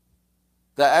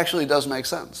 That actually does make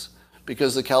sense,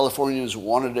 because the Californians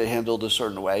wanted it handled a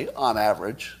certain way, on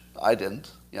average. I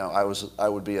didn't. I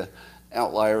would be an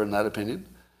outlier in that opinion.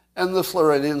 And the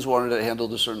Floridians wanted it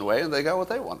handled a certain way, and they got what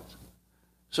they wanted.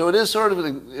 So it is sort of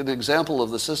an example of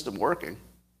the system working,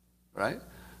 right?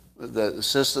 The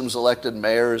system's elected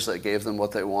mayors that gave them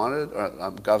what they wanted,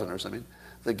 or governors,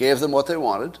 that gave them what they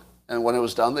wanted, and when it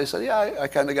was done, they said, yeah, I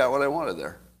kind of got what I wanted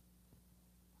there.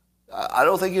 I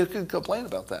don't think you can complain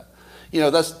about that.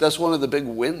 That's one of the big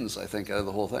wins, I think, out of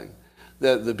the whole thing.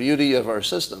 The beauty of our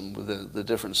system with the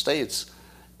different states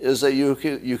is that you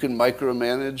can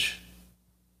micromanage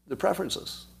the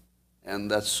preferences, and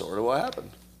that's sort of what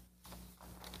happened.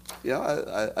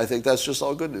 I think that's just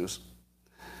all good news.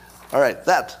 All right,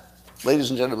 that, ladies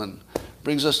and gentlemen,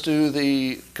 brings us to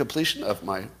the completion of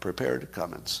my prepared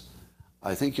comments.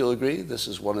 I think you'll agree this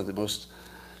is one of the most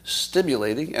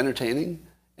stimulating, entertaining,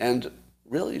 and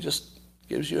really just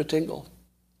gives you a tingle.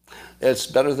 It's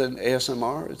better than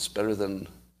ASMR. It's better than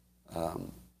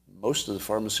most of the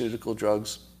pharmaceutical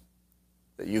drugs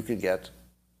that you can get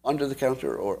under the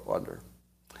counter or under.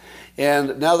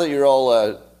 And now that you're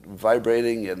all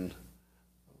vibrating in,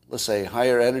 let's say,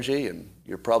 higher energy, and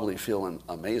you're probably feeling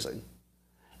amazing,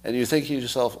 and you're thinking to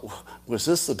yourself, was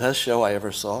this the best show I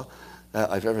ever saw,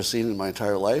 I've ever seen in my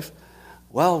entire life?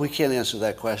 Well, we can't answer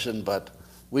that question, but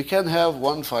we can have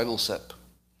one final sip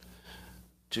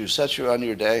to set you on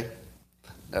your day.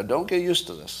 Now, don't get used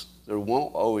to this. There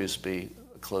won't always be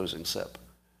a closing sip.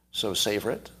 So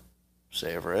savor it,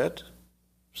 savor it,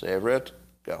 savor it,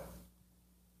 go.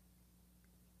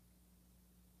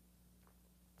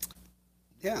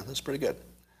 Yeah, that's pretty good.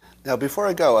 Now, before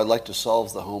I go, I'd like to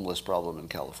solve the homeless problem in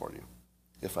California,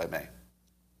 if I may.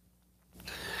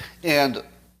 And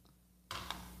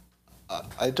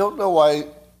I don't know why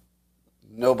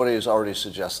nobody has already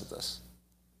suggested this.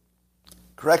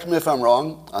 Correct me if I'm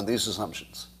wrong on these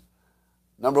assumptions.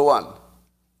 Number one,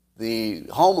 the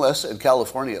homeless, in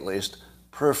California at least,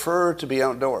 prefer to be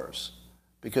outdoors.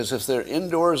 Because if they're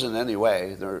indoors in any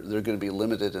way, they're going to be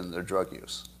limited in their drug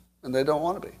use. And they don't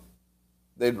want to be.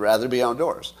 They'd rather be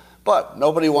outdoors. But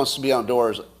nobody wants to be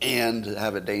outdoors and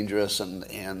have it dangerous and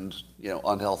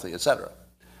unhealthy, etc.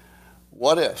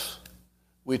 What if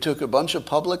we took a bunch of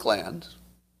public land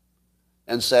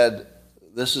and said,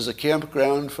 this is a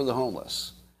campground for the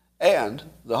homeless. And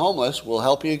the homeless will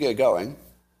help you get going,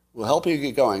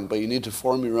 but you need to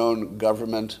form your own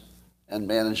government and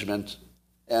management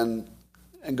and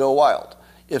go wild.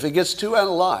 If it gets too out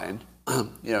of line,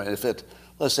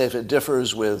 let's say if it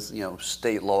differs with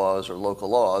state laws or local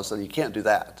laws, then you can't do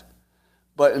that.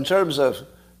 But in terms of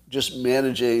just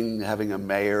managing, having a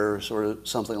mayor, sort of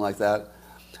something like that,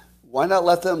 why not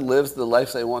let them live the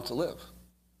life they want to live?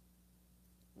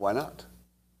 Why not?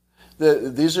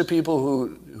 These are people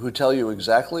who tell you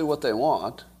exactly what they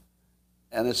want,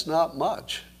 and it's not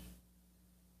much.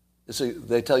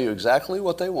 They tell you exactly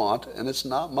what they want, and it's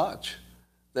not much.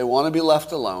 They want to be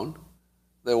left alone.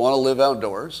 They want to live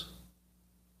outdoors,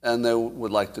 and they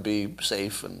would like to be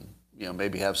safe and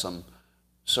maybe have some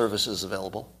services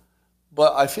available.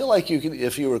 But I feel like you can,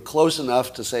 if you were close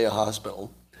enough to, say, a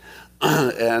hospital,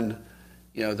 and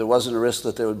there wasn't a risk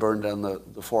that they would burn down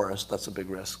the forest. That's a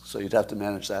big risk, so you'd have to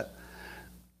manage that.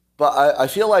 But I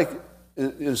feel like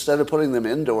instead of putting them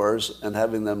indoors and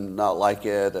having them not like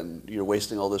it, and you're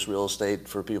wasting all this real estate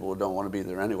for people who don't want to be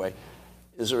there anyway,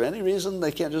 is there any reason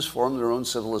they can't just form their own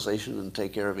civilization and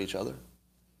take care of each other?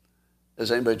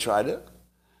 Has anybody tried it?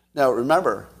 Now,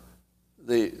 remember,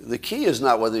 the key is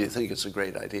not whether you think it's a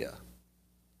great idea.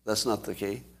 That's not the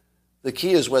key. The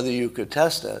key is whether you could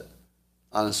test it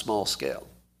on a small scale.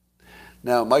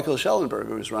 Now, Michael Schellenberger,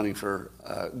 who's running for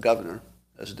governor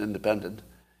as an independent,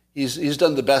 he's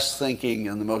done the best thinking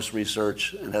and the most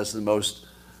research and has the most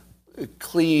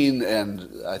clean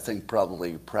and, I think,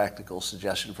 probably practical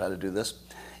suggestion for how to do this.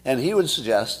 And he would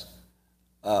suggest,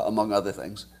 among other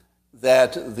things,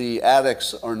 that the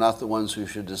addicts are not the ones who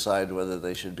should decide whether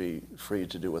they should be free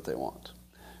to do what they want.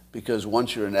 Because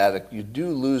once you're an addict, you do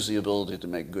lose the ability to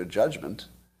make good judgment.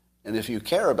 And if you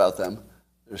care about them,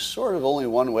 there's sort of only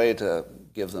one way to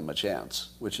give them a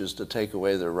chance, which is to take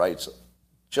away their rights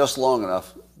just long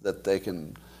enough that they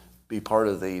can be part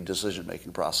of the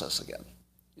decision-making process again.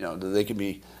 That they can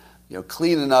be,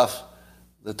 clean enough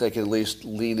that they can at least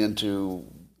lean into,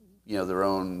 their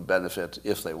own benefit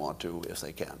if they want to, if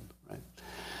they can, right?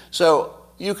 So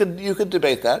you could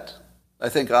debate that. I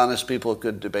think honest people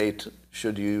could debate,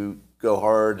 should you go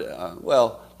hard,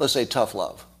 let's say tough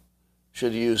love.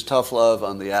 Should you use tough love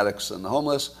on the addicts and the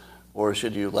homeless, or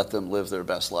should you let them live their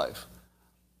best life?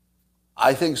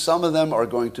 I think some of them are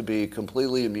going to be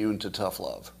completely immune to tough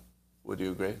love. Would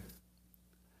you agree?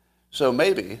 So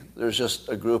maybe there's just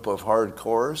a group of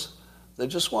hardcores that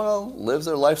just want to live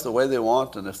their life the way they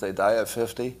want, and if they die at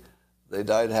 50, they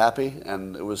died happy,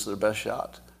 and it was their best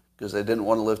shot, because they didn't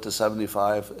want to live to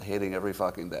 75 hating every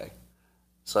fucking day.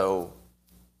 So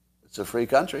it's a free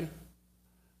country.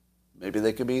 Maybe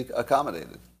they could be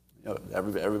accommodated.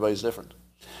 Everybody's different.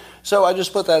 So I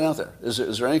just put that out there. Is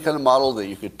there any kind of model that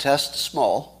you could test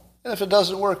small, and if it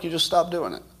doesn't work, you just stop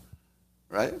doing it,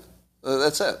 right?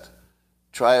 That's it.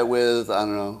 Try it with,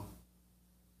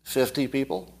 50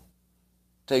 people.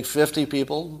 Take 50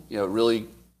 people, really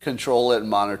control it and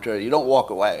monitor it. You don't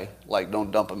walk away,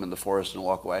 don't dump them in the forest and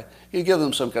walk away. You give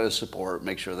them some kind of support,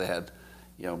 make sure they had,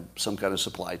 some kind of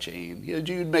supply chain.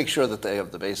 You'd make sure that they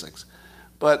have the basics.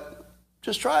 But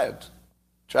just try it.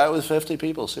 Try it with 50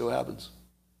 people, see what happens.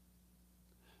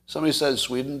 Somebody said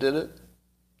Sweden did it.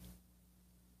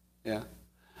 Yeah.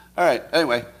 All right.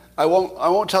 Anyway, I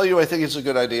won't tell you I think it's a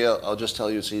good idea. I'll just tell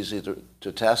you it's easy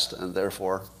to test, and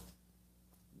therefore,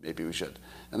 maybe we should.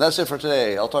 And that's it for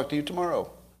today. I'll talk to you tomorrow.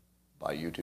 Bye, YouTube.